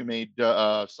I'm sure you made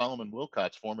Solomon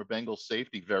Wilcots, former Bengals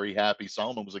safety, very happy.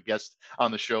 Solomon was a guest on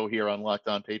the show here on Locked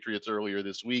On Patriots earlier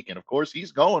this week, and of course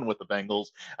he's going with the Bengals,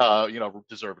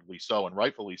 deservedly so and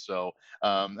rightfully so.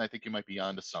 I think you might be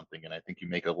onto something, and I think you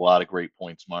make a lot of great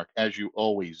points, Mark, as you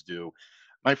always do.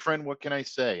 My friend, what can I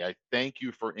say? I thank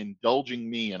you for indulging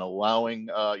me and allowing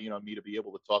me to be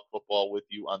able to talk football with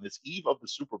you on this eve of the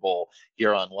Super Bowl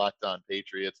here on Locked On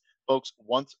Patriots. Folks,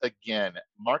 once again,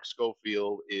 Mark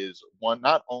Schofield is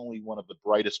not only one of the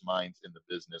brightest minds in the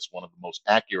business, one of the most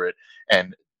accurate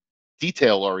and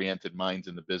detail-oriented minds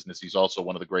in the business. He's also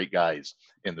one of the great guys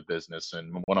in the business,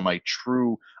 and one of my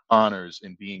true honors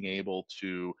in being able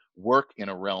to work in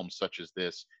a realm such as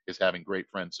this is having great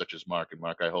friends such as Mark. And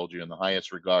Mark, I hold you in the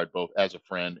highest regard, both as a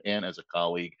friend and as a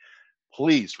colleague.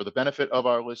 Please, for the benefit of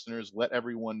our listeners, let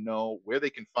everyone know where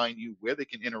they can find you, where they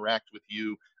can interact with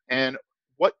you, and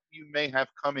what you may have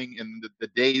coming in the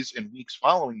days and weeks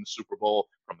following the Super Bowl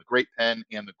from the great pen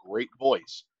and the great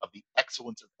voice of the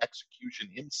excellence of execution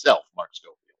himself, Mark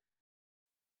Schofield.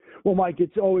 Well, Mike,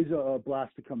 it's always a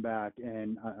blast to come back,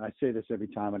 and I say this every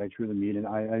time, and I truly mean it.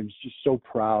 I'm just so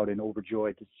proud and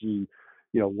overjoyed to see,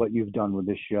 what you've done with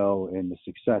this show and the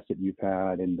success that you've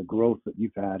had and the growth that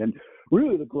you've had, and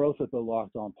really the growth that the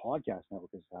Locked On Podcast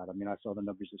Network has had. I mean, I saw the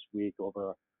numbers this week,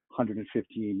 over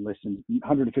 150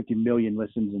 million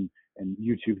listens and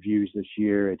YouTube views this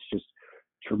year. It's just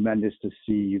tremendous to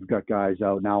see. You've got guys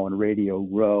out now on Radio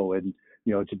Row, and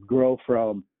to grow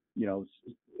from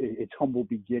its humble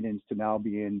beginnings to now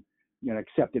being an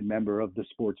accepted member of the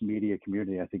sports media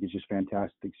community. I think it's just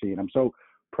fantastic to see. And I'm so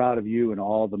proud of you and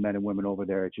all the men and women over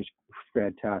there. It's just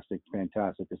fantastic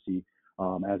to see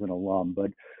as an alum.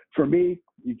 But for me,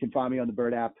 you can find me on the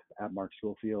Bird app at Mark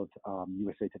Schofield,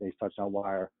 USA Today's Touchdown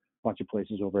Wire, a bunch of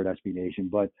places over at SB Nation.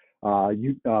 But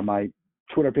my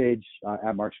Twitter page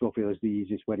at Mark Schofield is the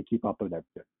easiest way to keep up with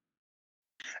everything.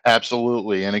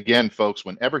 Absolutely. And again, folks,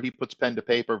 whenever he puts pen to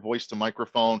paper, voice to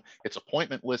microphone, it's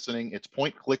appointment listening, it's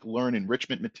point, click, learn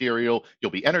enrichment material.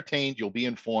 You'll be entertained, you'll be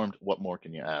informed. What more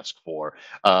can you ask for?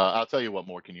 I'll tell you what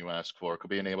more can you ask for.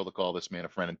 Being able to call this man a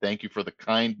friend. And thank you for the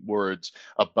kind words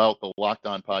about the Locked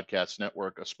On Podcast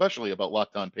Network, especially about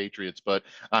Locked On Patriots. But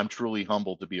I'm truly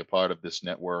humbled to be a part of this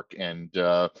network. And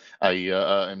I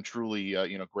am truly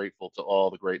grateful to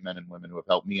all the great men and women who have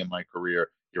helped me in my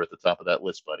career. You're at the top of that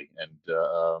list, buddy, and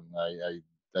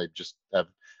I just have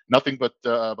nothing but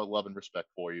love and respect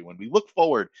for you. And we look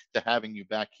forward to having you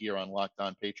back here on Locked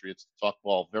On Patriots to talk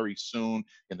ball very soon.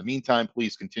 In the meantime,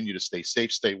 please continue to stay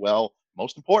safe, stay well.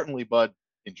 Most importantly, bud,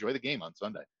 enjoy the game on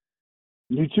Sunday.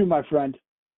 You too, my friend.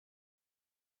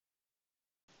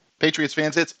 Patriots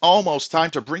fans, it's almost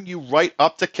time to bring you right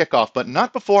up to kickoff, but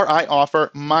not before I offer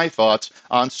my thoughts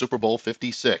on Super Bowl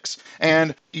 56.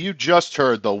 And you just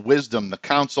heard the wisdom, the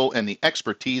counsel, and the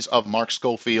expertise of Mark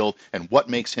Schofield and what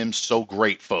makes him so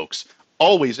great, folks.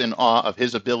 Always in awe of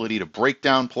his ability to break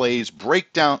down plays,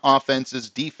 break down offenses,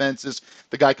 defenses.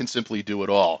 The guy can simply do it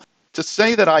all. To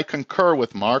say that I concur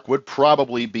with Mark would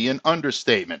probably be an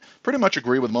understatement. Pretty much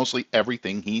agree with mostly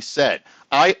everything he said.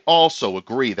 I also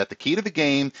agree that the key to the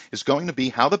game is going to be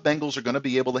how the Bengals are going to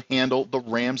be able to handle the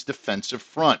Rams' defensive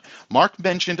front. Mark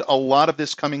mentioned a lot of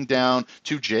this coming down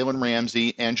to Jalen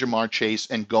Ramsey and Jamar Chase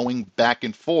and going back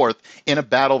and forth in a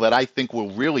battle that I think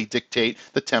will really dictate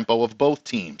the tempo of both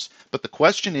teams. But the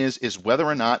question is whether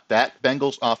or not that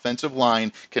Bengals offensive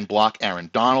line can block Aaron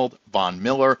Donald, Von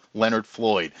Miller, Leonard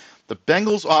Floyd. The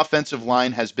Bengals offensive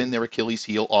line has been their Achilles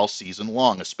heel all season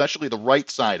long, especially the right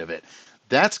side of it.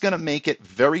 That's going to make it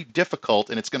very difficult,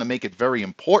 and it's going to make it very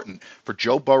important for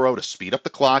Joe Burrow to speed up the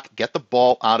clock, get the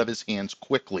ball out of his hands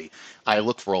quickly. I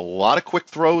look for a lot of quick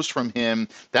throws from him.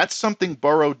 That's something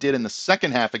Burrow did in the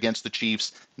second half against the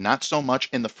Chiefs, not so much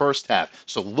in the first half.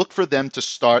 So look for them to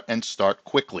start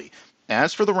quickly.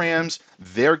 As for the Rams,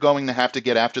 they're going to have to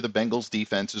get after the Bengals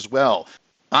defense as well.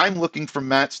 I'm looking for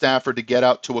Matt Stafford to get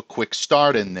out to a quick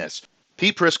start in this.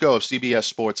 Pete Prisco of CBS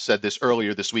Sports said this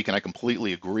earlier this week, and I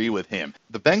completely agree with him.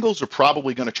 The Bengals are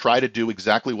probably going to try to do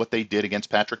exactly what they did against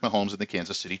Patrick Mahomes and the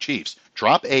Kansas City Chiefs.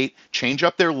 Drop 8, change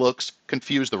up their looks,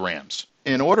 confuse the Rams.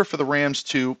 In order for the Rams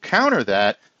to counter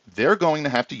that, they're going to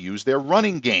have to use their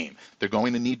running game. They're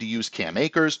going to need to use Cam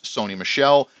Akers, Sony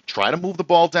Michel, try to move the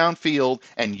ball downfield,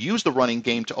 and use the running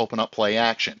game to open up play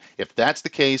action. If that's the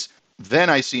case,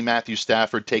 then I see Matthew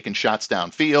Stafford taking shots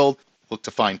downfield, look to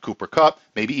find Cooper Kupp,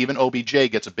 maybe even OBJ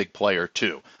gets a big player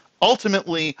too.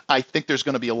 Ultimately, I think there's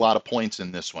going to be a lot of points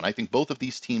in this one. I think both of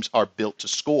these teams are built to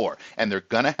score, and they're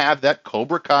going to have that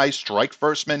Cobra Kai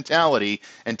strike-first mentality,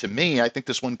 and to me, I think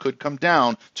this one could come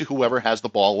down to whoever has the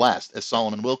ball last, as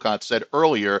Solomon Wilcott said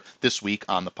earlier this week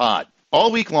on the pod. All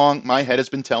week long, my head has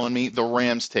been telling me the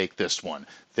Rams take this one.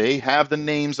 They have the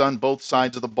names on both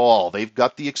sides of the ball. They've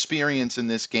got the experience in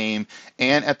this game.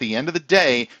 And at the end of the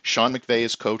day, Sean McVay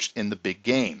is coached in the big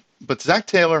game. But Zach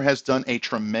Taylor has done a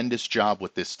tremendous job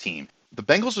with this team. The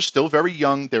Bengals are still very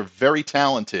young. They're very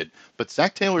talented. But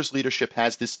Zach Taylor's leadership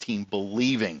has this team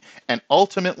believing. And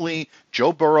ultimately,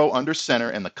 Joe Burrow under center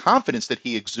and the confidence that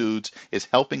he exudes is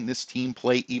helping this team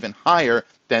play even higher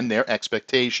than their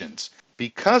expectations.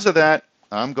 Because of that,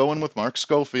 I'm going with Mark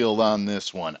Schofield on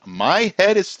this one. My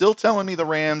head is still telling me the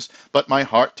Rams, but my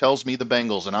heart tells me the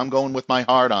Bengals, and I'm going with my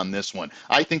heart on this one.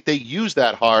 I think they use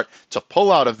that heart to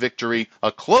pull out a victory,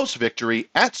 a close victory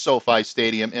at SoFi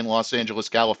Stadium in Los Angeles,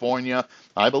 California.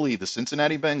 I believe the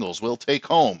Cincinnati Bengals will take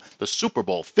home the Super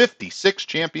Bowl 56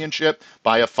 championship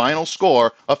by a final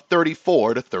score of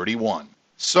 34-31.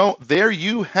 So there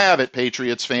you have it,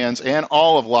 Patriots fans and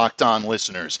all of Locked On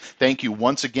listeners. Thank you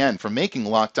once again for making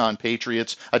Locked On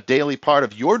Patriots a daily part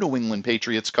of your New England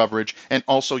Patriots coverage and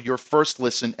also your first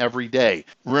listen every day.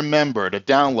 Remember to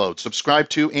download, subscribe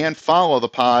to, and follow the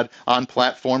pod on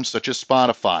platforms such as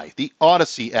Spotify, the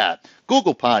Odyssey app,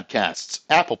 Google Podcasts,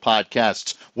 Apple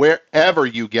Podcasts, wherever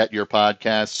you get your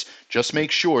podcasts. Just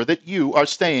make sure that you are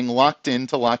staying locked in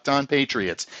to Locked On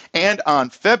Patriots. And on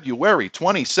February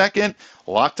 22nd,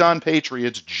 Locked On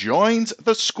Patriots joins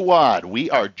the squad. We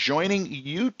are joining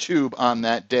YouTube on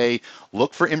that day.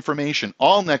 Look for information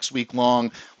all next week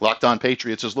long. Locked On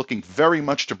Patriots is looking very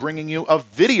much to bringing you a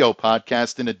video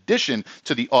podcast in addition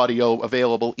to the audio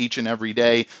available each and every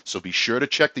day. So be sure to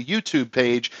check the YouTube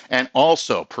page and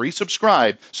also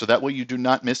pre-subscribe so that way you do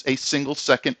not miss a single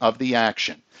second of the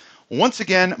action. Once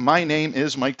again, my name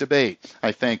is Mike DeBate.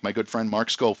 I thank my good friend Mark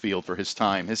Schofield for his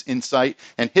time, his insight,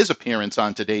 and his appearance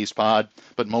on today's pod.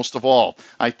 But most of all,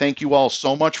 I thank you all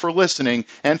so much for listening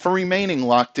and for remaining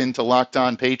locked into Locked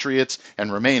On Patriots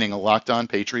and remaining a Locked On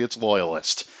Patriots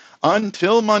loyalist.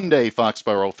 Until Monday,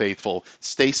 Foxborough faithful,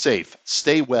 stay safe,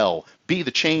 stay well, be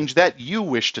the change that you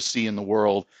wish to see in the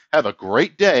world. Have a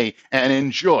great day and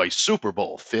enjoy Super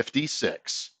Bowl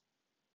 56.